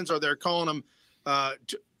Republicans, or they're calling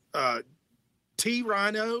them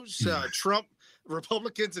T-Rhinos, Trump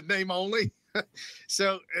Republicans in name only.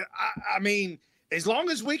 So, I mean, as long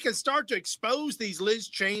as we can start to expose these Liz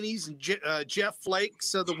Cheneys and Jeff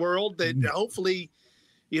Flakes of the world, that hopefully,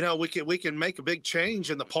 you know, we can make a big change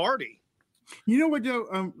in the party. You know what,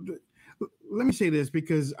 Joe? Let me say this,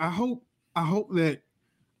 because I hope that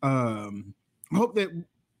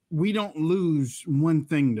we don't lose one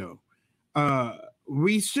thing though.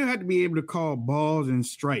 We still have to be able to call balls and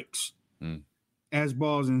strikes as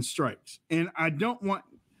balls and strikes, and I don't want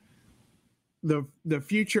the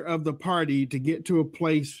future of the party to get to a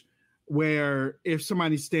place where if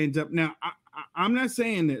somebody stands up now. I'm not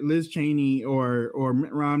saying that Liz Cheney or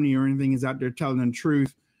Mitt Romney or anything is out there telling the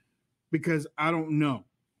truth, because I don't know.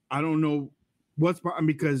 I don't know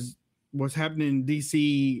because what's happening in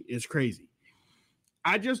DC is crazy.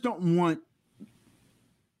 I just don't want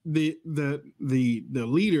the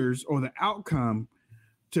leaders or the outcome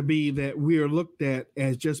to be that we are looked at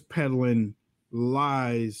as just peddling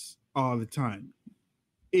lies all the time.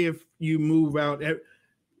 If you move out,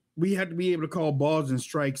 we have to be able to call balls and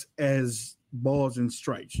strikes as balls and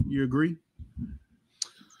strikes. You agree?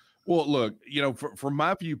 Well, look, you know, from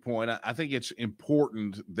my viewpoint, I think it's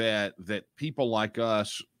important that people like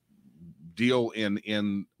us deal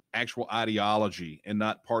in actual ideology and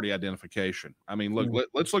not party identification. I mean, look,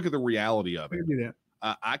 let's look at the reality of it.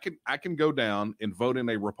 I can go down and vote in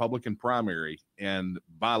a Republican primary, and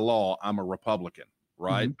by law, I'm a Republican.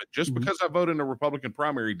 Right. Mm-hmm. But just because I vote in a Republican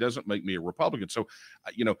primary doesn't make me a Republican. So,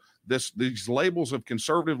 you know, these labels of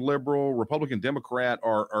conservative, liberal, Republican, Democrat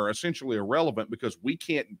are essentially irrelevant, because we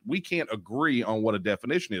can't agree on what a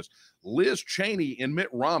definition is. Liz Cheney and Mitt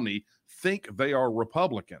Romney think they are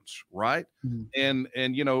Republicans. Right. Mm-hmm.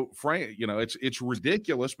 And, you know, Frank, you know, it's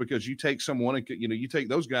ridiculous, because you take someone and, you know, you take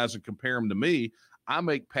those guys and compare them to me. I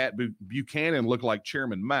make Pat Buchanan look like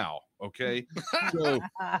Chairman Mao. Okay. So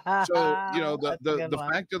you know, the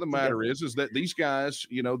fact of the matter is that these guys,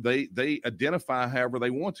 you know, they identify however they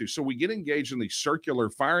want to. So we get engaged in these circular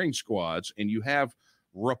firing squads, and you have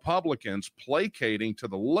Republicans placating to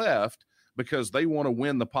the left because they want to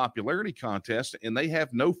win the popularity contest, and they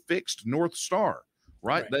have no fixed North Star,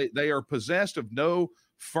 right? They are possessed of no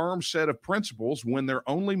firm set of principles when their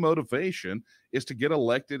only motivation is to get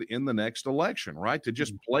elected in the next election, right? To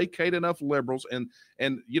just placate enough liberals.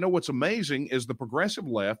 And you know, what's amazing is the progressive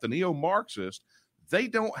left, the neo-Marxist, they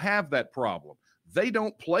don't have that problem. They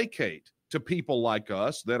don't placate to people like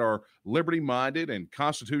us that are liberty-minded and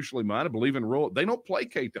constitutionally minded, believe in rule. They don't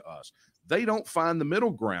placate to us. They don't find the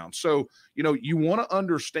middle ground. So, you know, you want to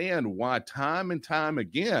understand why time and time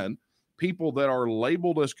again, people that are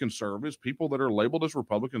labeled as conservatives, people that are labeled as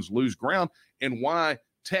Republicans lose ground, and why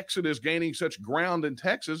Texas is gaining such ground in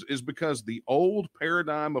Texas is because the old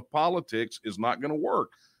paradigm of politics is not going to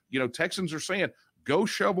work. You know, Texans are saying, go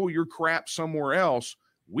shovel your crap somewhere else.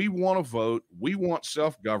 We want to vote. We want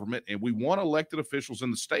self-government, and we want elected officials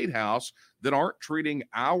in the state house that aren't treating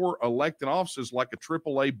our elected offices like a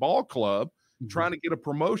AAA ball club, trying to get a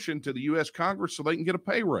promotion to the U.S. Congress so they can get a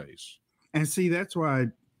pay raise. And see, that's why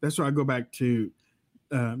I go back to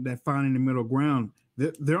that finding the middle ground.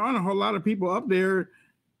 There aren't a whole lot of people up there.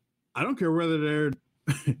 I don't care whether they're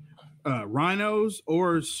rhinos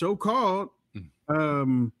or so-called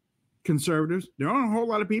conservatives. There aren't a whole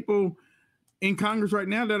lot of people in Congress right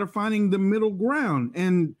now that are finding the middle ground.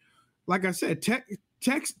 And like I said,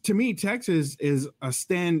 to me, Texas is a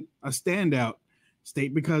standout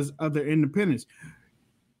state because of their independence.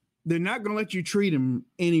 They're not going to let you treat them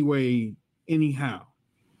anyway, anyhow.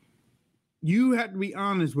 You have to be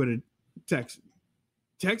honest with it, Texans.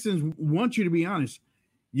 Texans want you to be honest.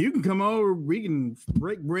 You can come over, we can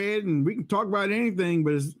break bread, and we can talk about anything,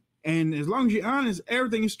 but as long as you're honest,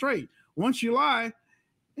 everything is straight. Once you lie,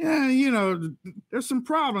 yeah, there's some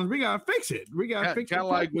problems. We gotta fix it. We gotta fix it. Kind of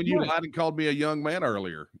like when you lied and called me a young man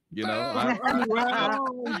earlier. I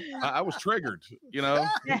was triggered.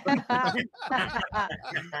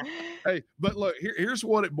 Hey, but look, here's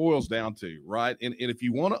what it boils down to, right? And if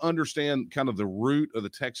you want to understand kind of the root of the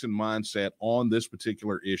Texan mindset on this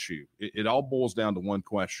particular issue, it all boils down to one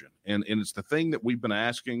question, and it's the thing that we've been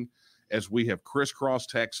asking as we have crisscrossed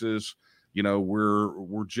Texas.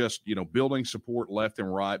 We're just building support left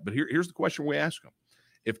and right. But here's the question we ask them.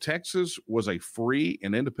 If Texas was a free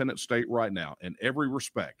and independent state right now, in every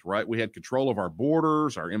respect, right? We had control of our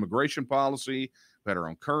borders, our immigration policy, we had our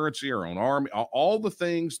own currency, our own army, all the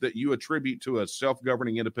things that you attribute to a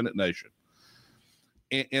self-governing independent nation.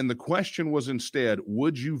 And the question was instead,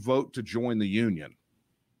 would you vote to join the union?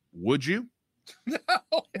 Would you? No.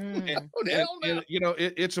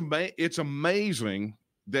 It's amazing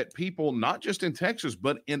that people, not just in Texas,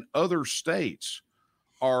 but in other states,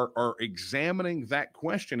 are examining that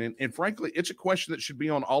question. And frankly, it's a question that should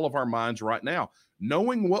be on all of our minds right now.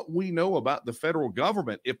 Knowing what we know about the federal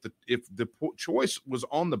government, if the choice was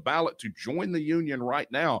on the ballot to join the union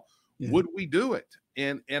right now, would we do it?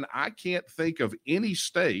 And I can't think of any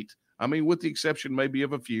state, I mean, with the exception maybe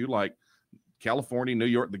of a few like California, New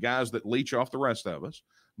York, the guys that leech off the rest of us.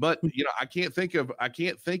 But I can't think of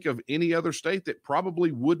any other state that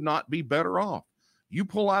probably would not be better off. You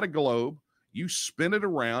pull out a globe, you spin it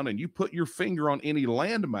around, and you put your finger on any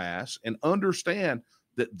landmass and understand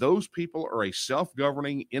that those people are a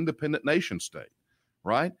self-governing independent nation state,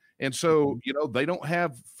 right? And so, they don't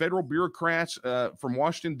have federal bureaucrats from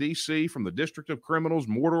Washington, D.C., from the District of Criminals,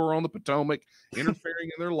 Mordor on the Potomac, interfering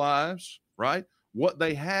in their lives, right? What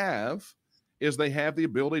they have is they have the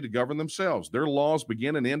ability to govern themselves. Their laws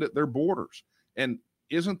begin and end at their borders. And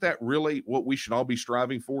isn't that really what we should all be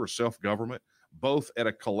striving for, is self-government, both at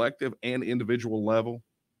a collective and individual level?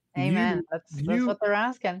 Amen. That's what they're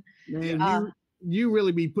asking. Man, you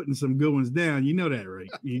really be putting some good ones down. You know that, right?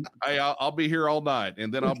 Hey, I'll be here all night,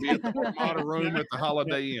 and then I'll be at the Ramada room at the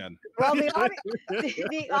Holiday Inn. Well, the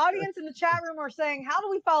audience in the chat room are saying, "How do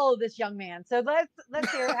we follow this young man?" So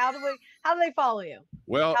let's hear how do they follow you?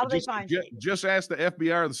 Well, how do they find you? Just ask the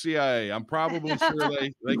FBI or the CIA. I'm probably sure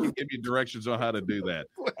they can give you directions on how to do that.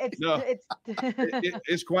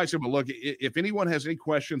 It's quite simple. Look, if anyone has any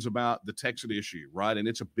questions about the Texit issue, right, and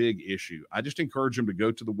it's a big issue, I just encourage them to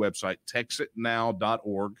go to the website texitnow.org.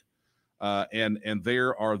 And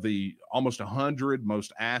there are the almost 100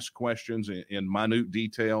 most asked questions in minute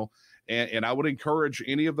detail. And I would encourage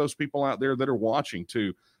any of those people out there that are watching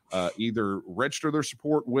to either register their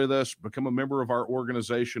support with us, become a member of our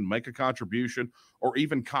organization, make a contribution, or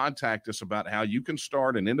even contact us about how you can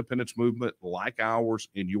start an independence movement like ours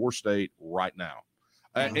in your state right now.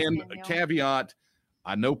 And a caveat,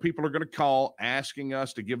 I know people are going to call asking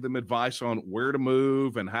us to give them advice on where to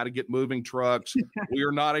move and how to get moving trucks. We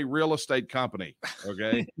are not a real estate company.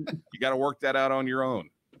 Okay. You got to work that out on your own.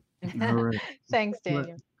 All right. Thanks,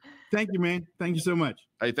 Daniel. Thank you, man. Thank you so much.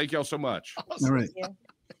 Hey, thank y'all so much. Awesome. All right.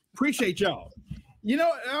 Appreciate y'all.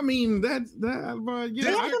 I mean,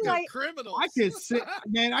 criminals. I could sit,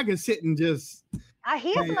 man. I could sit and just.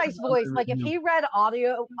 He has a nice voice. Like if he read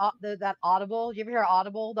audio, that Audible. Do you ever hear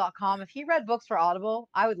Audible.com? If he read books for Audible,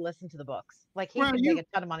 I would listen to the books. Like he could make a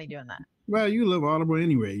ton of money doing that. Well, you love Audible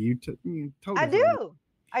anyway. You totally.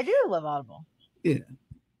 I do love Audible. Yeah.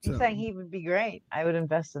 I'm saying he would be great. I would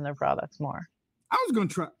invest in their products more. I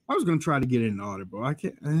was gonna try to get into Audible. I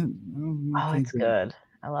can't. It's good.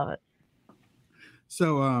 I love it.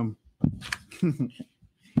 So,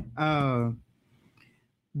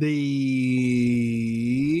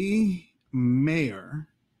 the mayor.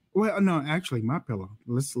 Well, no, actually, MyPillow.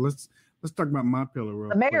 Let's talk about MyPillow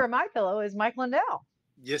real quick. The mayor of MyPillow is Mike Lindell.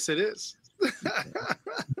 Yes, it is.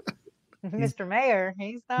 Mr. Mayor,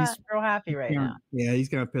 he's real happy right now. Yeah, he's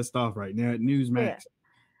kind of pissed off right now at Newsmax.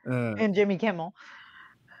 Yeah. And Jimmy Kimmel.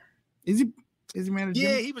 Is he mad at Jimmy?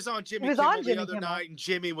 Yeah, he was on Jimmy Kimmel the other night, and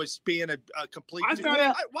Jimmy was being a complete. Why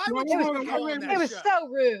would you go on that show? It was so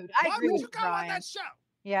rude. I agree with Brian. Why would you go on that show?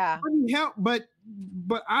 Yeah. But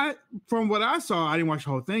I, from what I saw, I didn't watch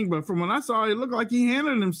the whole thing, but from what I saw, it looked like he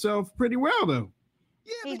handled himself pretty well, though.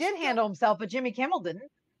 Yeah, he did handle himself, but Jimmy Kimmel didn't.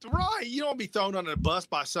 Right. You don't be thrown under the bus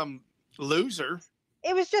by some loser.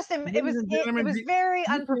 It was just him. It was very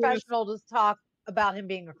unprofessional to talk about him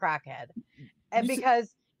being a crackhead. And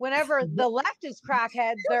because whenever the left is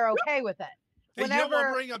crackheads, they're okay with it. Whenever you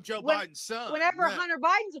don't bring up Joe Biden's son. Whenever Hunter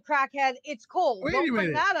Biden's a crackhead, it's cool. Don't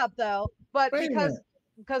bring that up though. But because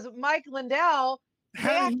Mike Lindell, they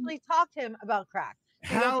actually talked to him about crack.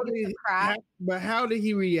 How did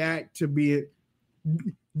he react to be it?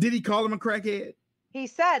 Did he call him a crackhead? He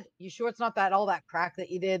said, "You sure it's not all that crack that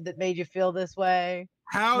you did that made you feel this way?"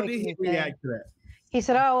 How did he react to that? He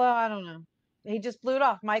said, "Oh, well, I don't know." He just blew it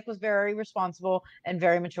off. Mike was very responsible and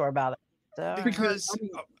very mature about it. So, because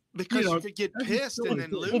you could get pissed and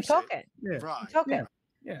then lose. He took it. Yeah. Right. He took it.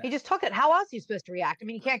 Yeah. He just took it. How else are you supposed to react? I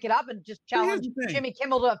mean, you can't get up and just challenge Jimmy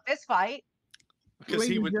Kimmel to a fist fight. Because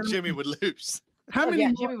Jimmy would lose. How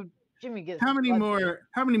many Jimmy gets how many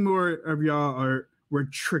more of y'all were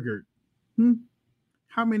triggered?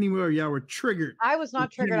 How many more of y'all were triggered? I was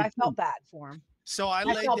not triggered. I felt bad for him. So I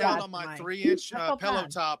laid down on my 3-inch pillow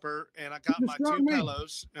topper, and I got my 2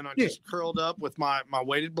 pillows, and I just curled up with my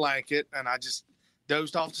weighted blanket, and I just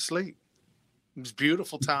dozed off to sleep. It was a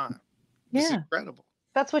beautiful time. It's incredible.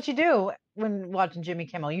 That's what you do when watching Jimmy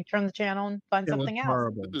Kimmel. You turn the channel and find something else.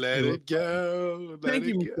 Horrible. Let it go. Thank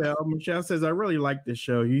you, Michelle. Michelle says, I really like this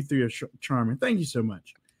show. You three are charming. Thank you so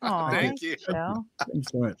much. Thank you. Michelle. Thank you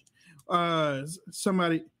so much.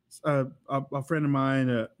 Somebody, a friend of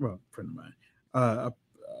mine,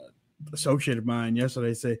 associate of mine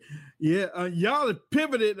yesterday say, y'all have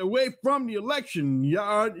pivoted away from the election. We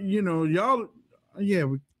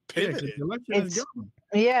pivoted. The election is gone.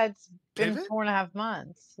 Yeah, it's been Pivot? 4.5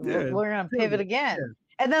 months. Yeah, We're going to pivot again.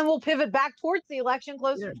 Yeah. And then we'll pivot back towards the election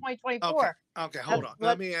closer to 2024. Okay, hold on.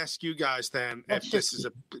 Let me ask you guys then, if this is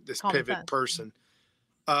this pivot person.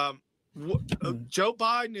 Joe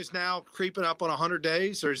Biden is now creeping up on 100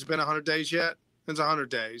 days, or has it been 100 days yet? It's 100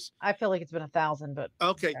 days. I feel like it's been 1,000, but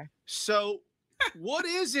okay. So what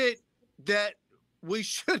is it that we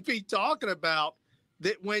should be talking about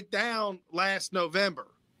that went down last November?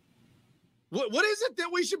 What is it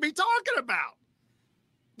that we should be talking about?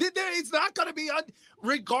 It's not going to be,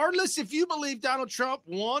 regardless if you believe Donald Trump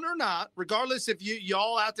won or not, regardless if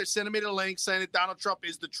y'all out there sending me the link saying that Donald Trump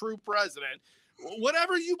is the true president,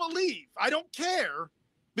 whatever you believe, I don't care,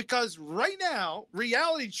 because right now,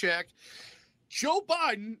 reality check, Joe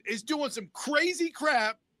Biden is doing some crazy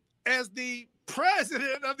crap as the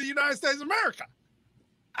president of the United States of America.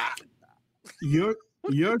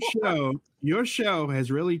 Your show has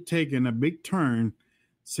really taken a big turn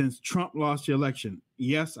since Trump lost the election.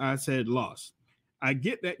 Yes, I said lost. I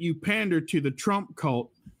get that you pander to the Trump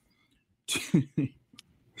cult to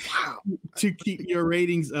keep your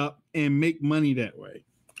ratings up and make money that way.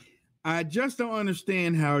 I just don't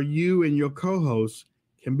understand how you and your co-hosts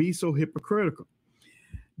can be so hypocritical.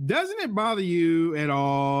 Doesn't it bother you at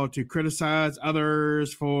all to criticize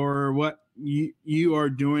others for what you are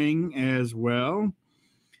doing as well?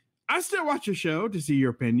 I still watch your show to see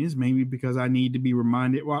your opinions, maybe because I need to be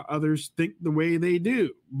reminded why others think the way they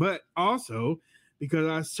do, but also because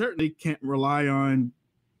I certainly can't rely on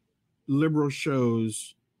liberal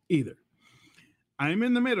shows either. I'm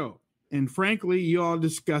in the middle, and frankly, you all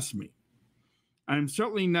disgust me. I'm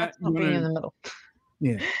certainly not being in the middle.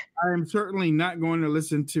 Yeah, I am certainly not going to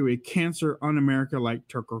listen to a cancer on America like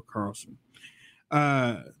Tucker Carlson.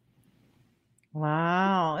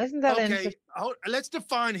 Wow, isn't that interesting? Let's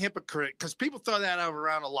define hypocrite, because people throw that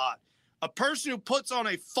around a lot. A person who puts on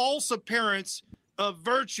a false appearance of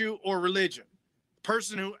virtue or religion. A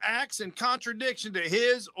person who acts in contradiction to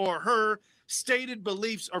his or her stated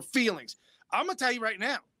beliefs or feelings. I'm going to tell you right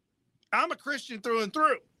now, I'm a Christian through and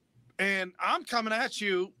through, and I'm coming at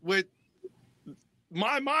you with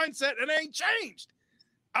my mindset. It ain't changed.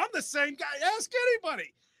 I'm the same guy. Ask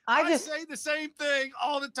anybody. I say the same thing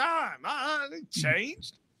all the time. It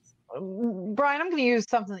changed. Brian, I'm going to use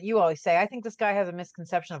something that you always say. I think this guy has a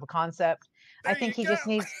misconception of a concept. I think he just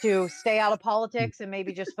needs to stay out of politics and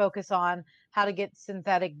maybe just focus on how to get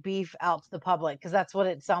synthetic beef out to the public, because that's what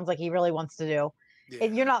it sounds like he really wants to do. Yeah.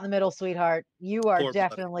 You're not in the middle, sweetheart. You are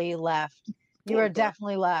definitely left. You are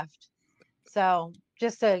definitely left. So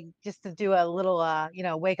just to do a little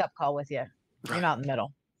wake up call with you. You're not in the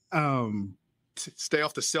middle. Stay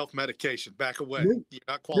off the self-medication. Back away. You're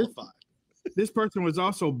not qualified. This person was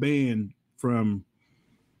also banned from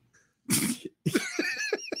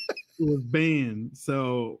was banned,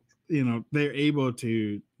 so they're able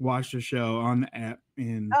to watch the show on the app.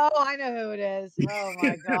 And I know who it is. Oh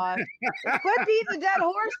my god! Quit beating the dead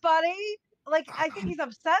horse, buddy. Like, I think he's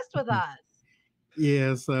obsessed with us.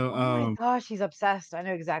 Yeah. So. Oh my gosh, he's obsessed. I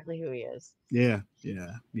know exactly who he is. Yeah.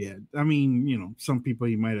 I mean, some people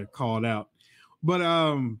he might have called out, but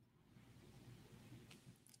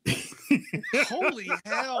Holy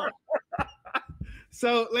hell.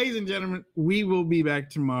 So, ladies and gentlemen, we will be back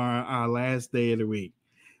tomorrow, our last day of the week.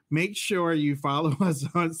 Make sure you follow us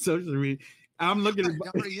on social media. I'm looking at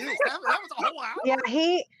that was a whole hour. Yeah,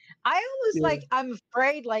 I always I'm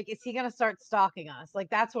afraid, is he gonna start stalking us? Like,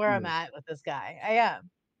 that's where I'm at with this guy. I am.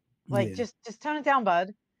 Just tone it down,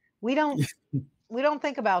 bud. We don't We don't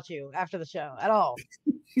think about you after the show at all.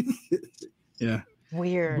 Yeah.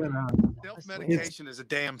 Weird. But, self-medication is a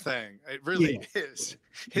damn thing. It really is.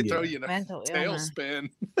 It throw you in a tailspin.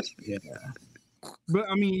 Yeah. But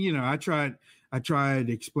I mean, you know, I tried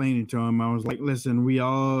explaining to him. I was like, listen, we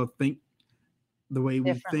all think the way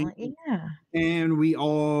we think. Yeah. And we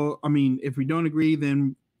all, I mean, if we don't agree,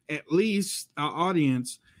 then at least our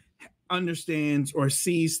audience understands or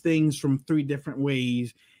sees things from 3 different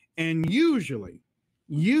ways. And usually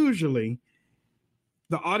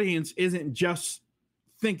the audience isn't just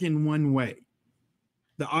thinking one way.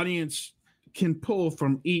 The audience can pull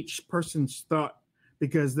from each person's thought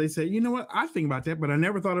because they say, you know what, I think about that, but I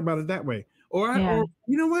never thought about it that way. Or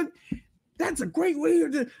you know what, that's a great way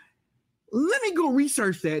to, let me go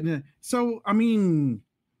research that. So, I mean.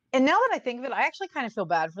 And now that I think of it, I actually kind of feel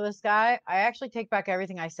bad for this guy. I actually take back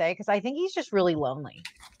everything I say because I think he's just really lonely.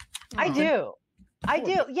 I do.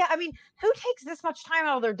 Yeah. I mean, who takes this much time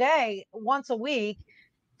out of their day once a week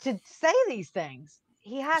to say these things?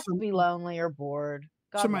 He has to be lonely or bored.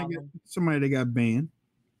 Somebody that got banned.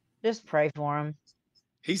 Just pray for him.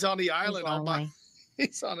 He's on the island all by.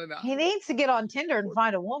 He's on an island. He needs to get on Tinder and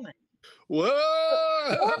find a woman. Whoa!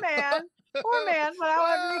 Poor man. But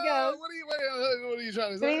however he goes. What are you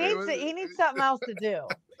trying to say? He needs something else to do.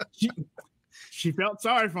 She felt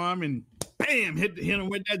sorry for him and bam, hit him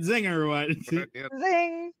with that zinger or what?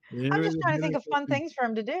 Zing. I'm just trying to think of fun things for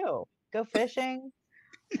him to do. Go fishing,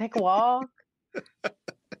 take a walk.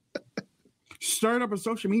 Start up a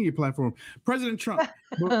social media platform. President Trump,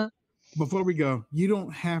 before we go, you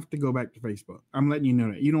don't have to go back to Facebook. I'm letting you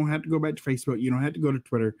know that. You don't have to go back to Facebook. You don't have to go to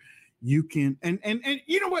Twitter. You can, and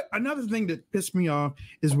you know what? Another thing that pissed me off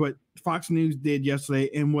is what Fox News did yesterday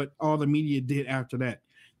and what all the media did after that.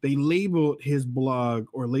 They labeled his blog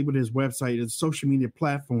or labeled his website as a social media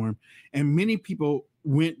platform, and many people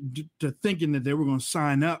went to thinking that they were going to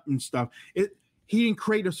sign up and stuff. He didn't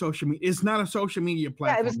create a social media. It's not a social media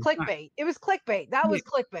platform. Yeah, it was clickbait. It was clickbait. That was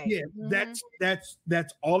clickbait. Yeah,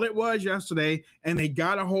 that's all it was yesterday, and they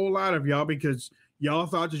got a whole lot of y'all because y'all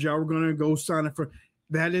thought that y'all were going to go sign up for.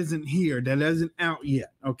 That isn't here. That isn't out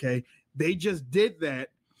yet. Okay. They just did that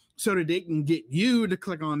so that they can get you to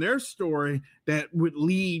click on their story that would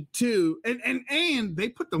lead to, and they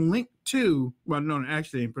put the link to, well, no,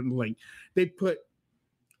 actually they didn't put the link. They put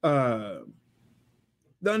the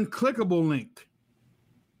unclickable link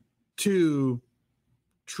to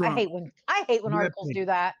Trump. I hate when articles do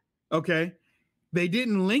that. Okay. They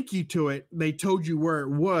didn't link you to it. They told you where it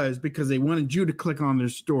was because they wanted you to click on their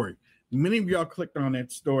story. Many of y'all clicked on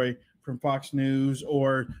that story from Fox News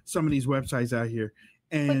or some of these websites out here,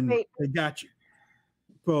 and they got you.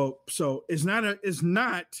 So it's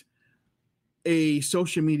not a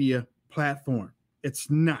social media platform. It's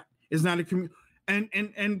not a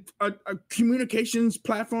communications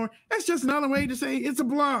platform. That's just another way to say it's a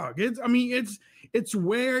blog. It's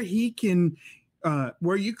where he can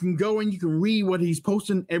where you can go and you can read what he's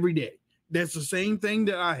posting every day. That's the same thing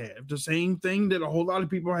that I have, the same thing that a whole lot of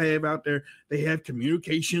people have out there. They have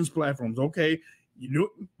communications platforms. Okay, you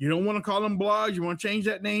don't want to call them blogs. You want to change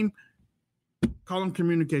that name? Call them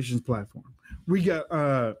communications platform. We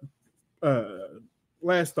got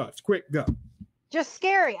last thoughts. Quick, go. Just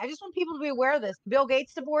scary. I just want people to be aware of this. Bill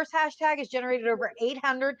Gates divorce hashtag has generated over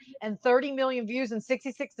 830 million views and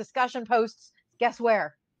 66 discussion posts. Guess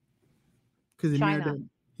where? Because he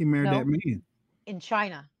married that man. In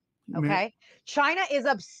China. Okay. China is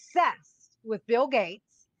obsessed with Bill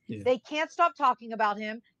Gates. Yeah. They can't stop talking about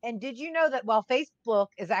him. And did you know that while Facebook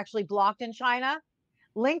is actually blocked in China,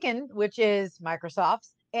 LinkedIn, which is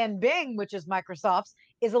Microsoft's, and Bing, which is Microsoft's,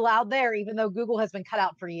 is allowed there, even though Google has been cut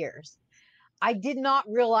out for years. I did not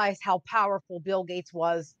realize how powerful Bill Gates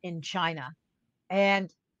was in China.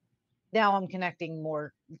 And now I'm connecting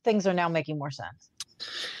more. Things are now making more sense.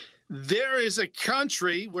 There is a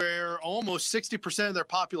country where almost 60% of their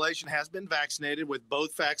population has been vaccinated with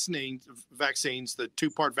both vaccines, the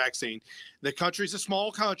 2-part vaccine. The country's a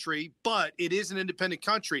small country, but it is an independent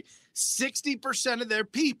country. 60% of their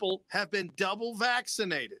people have been double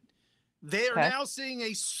vaccinated. They are now seeing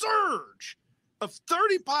a surge of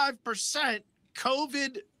 35%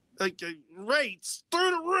 COVID rates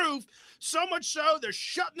through the roof, so much so they're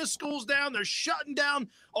shutting the schools down, they're shutting down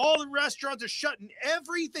all the restaurants, they're shutting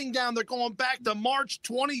everything down. They're going back to March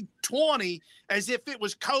 2020 as if it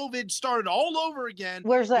was COVID started all over again.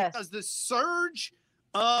 Where's that? Because the surge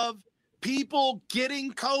of people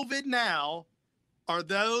getting COVID now are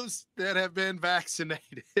those that have been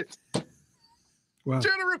vaccinated. Wow.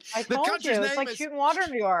 I told you, it's like shooting water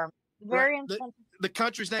into your arm. Very the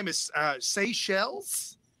country's name is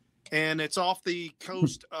Seychelles. and it's off the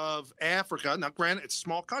coast of Africa. Now, granted, it's a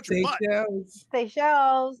small country,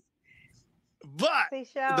 Seychelles. But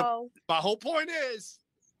Seychelles. My whole point is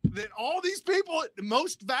that all these people, the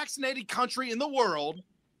most vaccinated country in the world,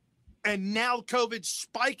 and now COVID's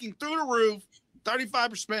spiking through the roof,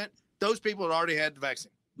 35%, those people had already had the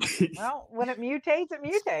vaccine. Well, when it mutates, it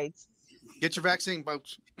mutates. Get your vaccine,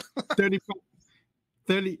 folks. 30.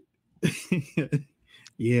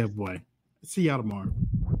 Yeah, boy. See y'all tomorrow.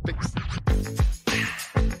 Peace.